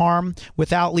 self-harm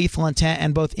without lethal intent,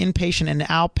 and both inpatient and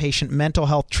outpatient mental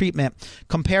health treatment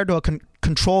compared to a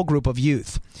control group of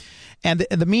youth. And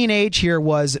the mean age here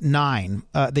was 9,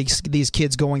 these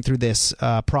kids going through this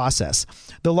process.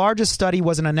 The largest study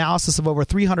was an analysis of over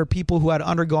 300 people who had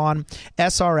undergone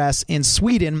SRS in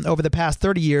Sweden over the past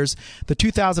 30 years. The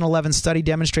 2011 study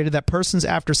demonstrated that persons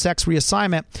after sex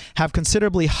reassignment have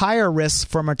considerably higher risks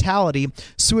for mortality,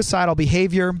 suicidal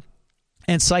behavior,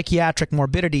 and psychiatric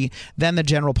morbidity than the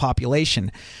general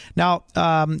population. Now,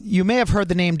 you may have heard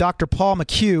the name Dr. Paul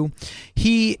McHugh.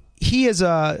 He was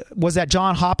at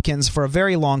Johns Hopkins for a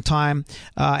very long time,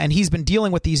 and he's been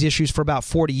dealing with these issues for about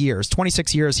 40 years.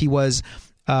 26 years he was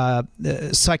the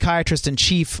psychiatrist in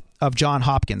chief of Johns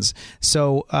Hopkins.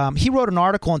 So he wrote an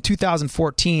article in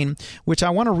 2014, which I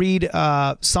want to read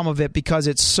some of it because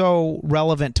it's so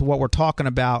relevant to what we're talking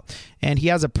about. And he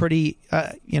has a pretty,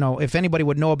 if anybody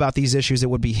would know about these issues, it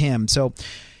would be him. So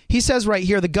he says right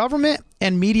here, the government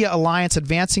and media alliance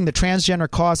advancing the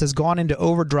transgender cause has gone into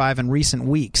overdrive in recent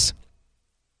weeks.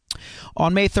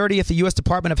 On May 30th, the U.S.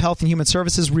 Department of Health and Human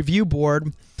Services Review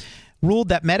Board ruled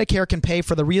that Medicare can pay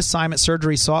for the reassignment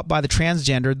surgery sought by the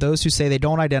transgendered, those who say they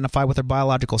don't identify with their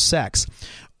biological sex.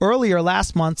 Earlier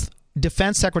last month,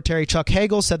 Defense Secretary Chuck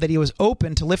Hagel said that he was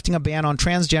open to lifting a ban on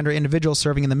transgender individuals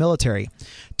serving in the military.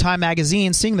 Time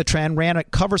magazine, seeing the trend, ran a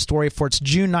cover story for its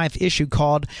June 9th issue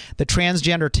called The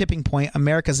Transgender Tipping Point,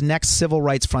 America's Next Civil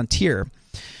Rights Frontier.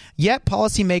 Yet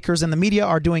policymakers and the media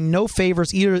are doing no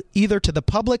favors either to the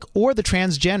public or the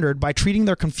transgendered by treating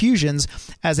their confusions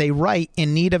as a right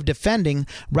in need of defending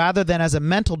rather than as a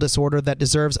mental disorder that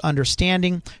deserves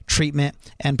understanding, treatment,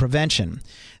 and prevention.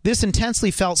 This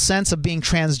intensely felt sense of being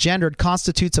transgendered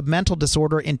constitutes a mental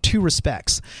disorder in two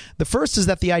respects. The first is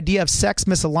that the idea of sex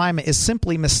misalignment is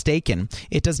simply mistaken.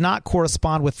 It does not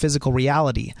correspond with physical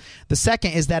reality. The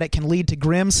second is that it can lead to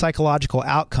grim psychological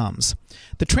outcomes.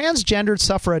 The transgendered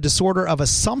suffer a disorder of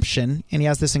assumption, and he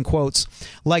has this in quotes,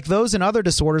 like those in other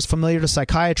disorders familiar to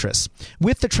psychiatrists.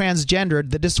 With the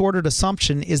transgendered, the disordered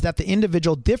assumption is that the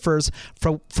individual differs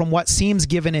from what seems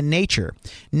given in nature,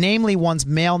 namely one's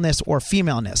maleness or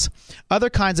femaleness. Other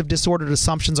kinds of disordered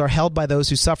assumptions are held by those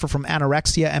who suffer from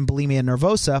anorexia and bulimia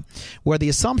nervosa, where the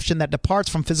assumption that departs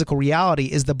from physical reality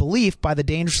is the belief by the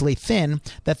dangerously thin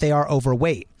that they are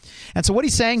overweight. And so what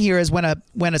he's saying here is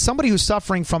when somebody who's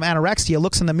suffering from anorexia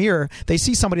looks in the mirror, they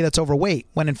see somebody that's overweight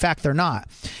when in fact they're not.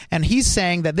 And he's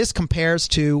saying that this compares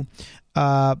to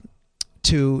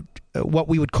to what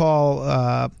we would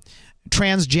call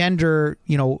transgender,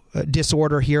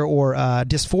 disorder here, or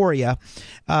dysphoria,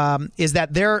 is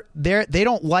that they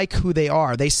don't like who they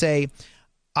are. They say,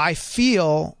 I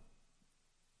feel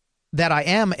that I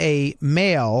am a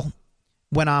male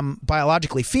when I'm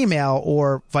biologically female,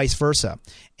 or vice versa.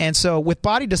 And so with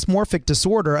body dysmorphic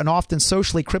disorder, an often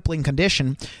socially crippling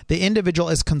condition, the individual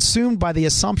is consumed by the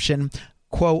assumption,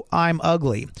 quote, I'm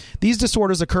ugly. These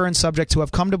disorders occur in subjects who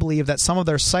have come to believe that some of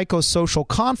their psychosocial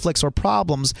conflicts or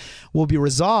problems will be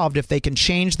resolved if they can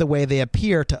change the way they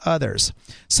appear to others.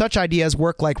 Such ideas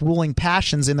work like ruling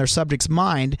passions in their subject's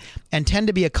mind and tend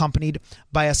to be accompanied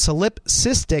by a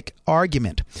solipsistic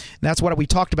argument. And that's what we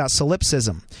talked about,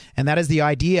 solipsism. And that is the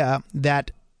idea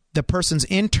that the person's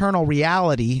internal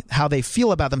reality, how they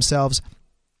feel about themselves,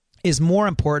 is more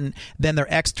important than their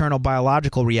external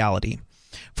biological reality.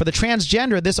 For the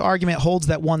transgender, this argument holds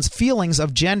that one's feelings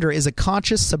of gender is a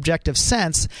conscious, subjective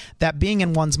sense that being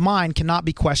in one's mind cannot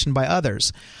be questioned by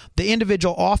others. The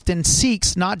individual often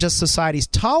seeks not just society's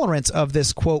tolerance of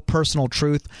this, quote, personal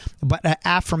truth, but an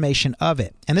affirmation of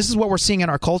it. And this is what we're seeing in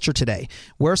our culture today.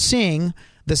 We're seeing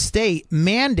the state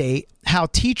mandate how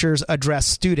teachers address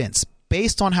students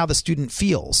based on how the student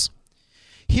feels.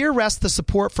 Here rests the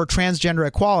support for transgender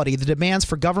equality, the demands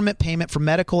for government payment for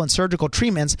medical and surgical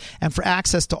treatments, and for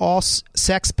access to all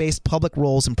sex-based public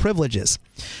roles and privileges.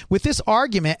 With this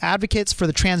argument, advocates for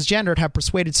the transgendered have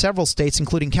persuaded several states,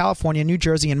 including California, New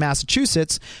Jersey, and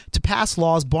Massachusetts, to pass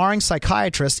laws barring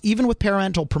psychiatrists, even with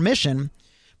parental permission,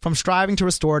 from striving to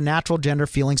restore natural gender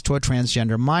feelings to a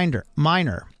transgender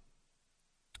minor.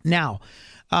 Now,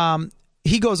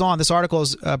 he goes on. This article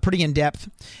is pretty in-depth,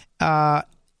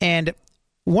 and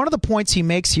one of the points he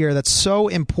makes here that's so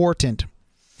important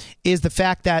is the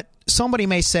fact that somebody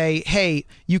may say, hey,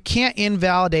 you can't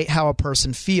invalidate how a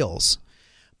person feels.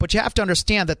 But you have to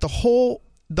understand that the whole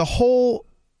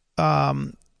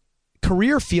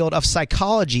career field of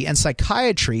psychology and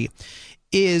psychiatry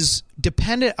is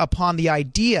dependent upon the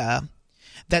idea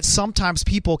that sometimes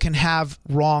people can have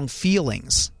wrong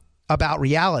feelings about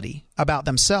reality, about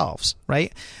themselves,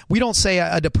 right? We don't say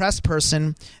a depressed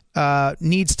person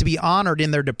needs to be honored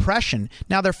in their depression.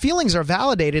 Now, their feelings are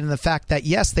validated in the fact that,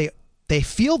 yes, they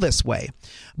feel this way.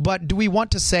 But do we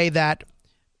want to say that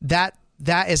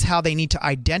is how they need to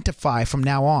identify from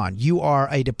now on? You are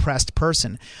a depressed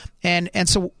person. And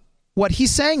so what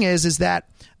he's saying is that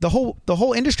the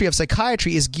whole industry of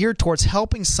psychiatry is geared towards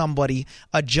helping somebody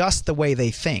adjust the way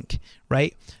they think,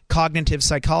 right? Cognitive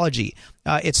psychology.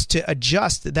 It's to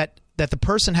adjust that the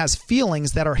person has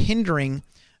feelings that are hindering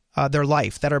their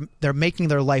life, they're making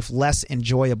their life less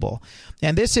enjoyable.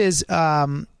 And this is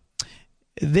Dr.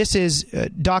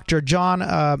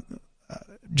 Paul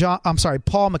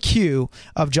McHugh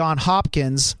of Johns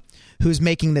Hopkins, who's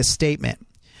making this statement.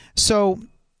 So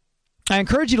I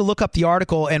encourage you to look up the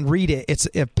article and read it. It's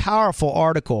a powerful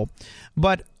article.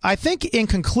 But I think in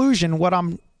conclusion, what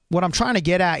I'm trying to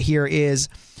get at here is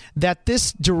that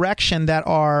this direction that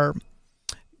our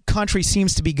country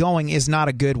seems to be going is not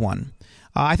a good one.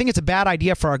 I think it's a bad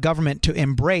idea for our government to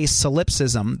embrace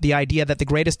solipsism, the idea that the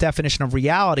greatest definition of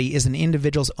reality is an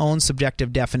individual's own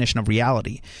subjective definition of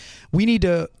reality. We need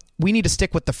to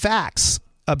stick with the facts,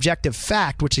 objective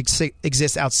fact, which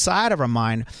exists outside of our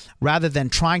mind, rather than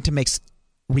trying to make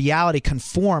reality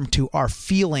conform to our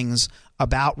feelings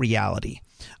about reality.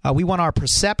 We want our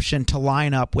perception to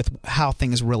line up with how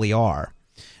things really are.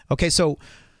 Okay, so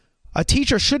a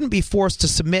teacher shouldn't be forced to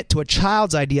submit to a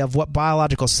child's idea of what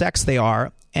biological sex they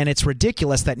are, and it's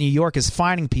ridiculous that New York is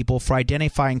fining people for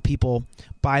identifying people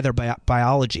by their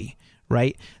biology,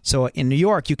 right? So in New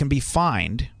York, you can be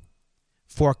fined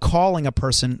for calling a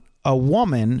person a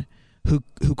woman who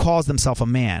calls themselves a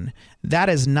man. That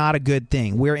is not a good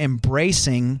thing. We're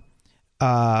embracing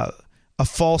a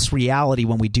false reality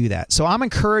when we do that. So I'm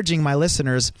encouraging my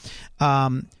listeners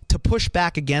to push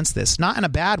back against this, not in a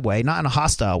bad way, not in a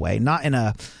hostile way, not in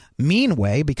a mean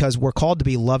way, because we're called to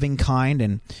be loving,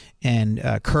 kind,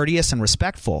 and courteous and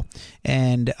respectful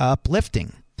and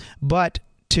uplifting, but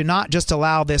to not just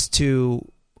allow this to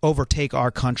overtake our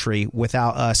country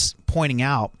without us pointing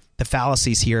out the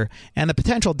fallacies here and the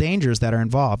potential dangers that are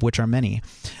involved, which are many.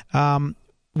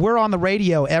 We're on the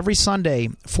radio every Sunday,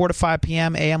 4 to 5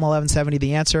 p.m., AM 1170,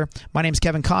 The Answer. My name is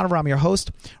Kevin Conover. I'm your host.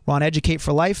 We're on Educate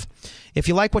for Life. If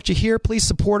you like what you hear, please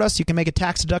support us. You can make a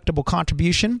tax-deductible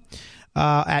contribution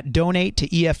at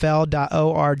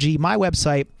donate-to-efl.org. My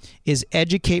website is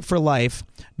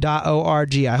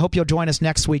educateforlife.org. I hope you'll join us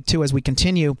next week, too, as we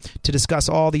continue to discuss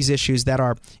all these issues that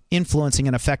are influencing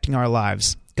and affecting our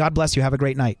lives. God bless you. Have a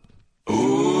great night.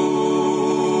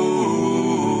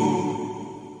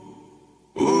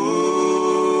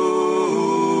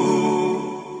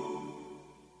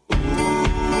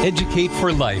 Educate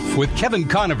for Life with Kevin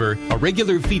Conover, a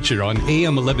regular feature on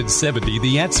AM 1170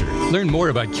 The Answer. Learn more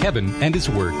about Kevin and his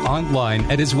work online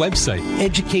at his website,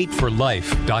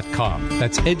 educateforlife.com.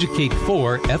 That's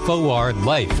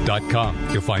educateforlife.com.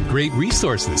 You'll find great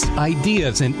resources,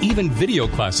 ideas, and even video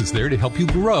classes there to help you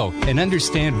grow and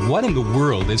understand what in the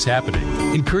world is happening.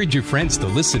 Encourage your friends to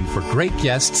listen for great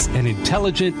guests and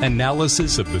intelligent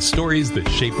analysis of the stories that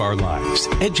shape our lives.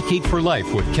 Educate for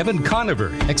Life with Kevin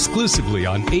Conover, exclusively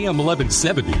on AM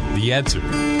 1170 The Answer.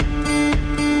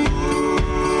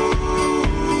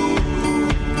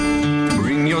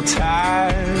 Bring your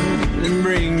tithe and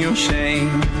bring your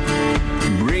shame.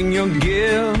 Bring your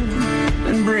guilt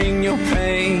and bring your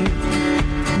pain.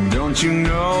 Don't you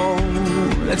know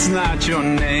that's not your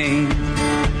name?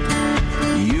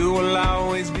 You will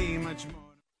always be much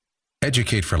more.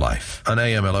 Educate for Life on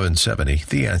AM 1170.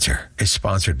 The Answer is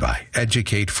sponsored by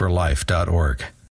educateforlife.org.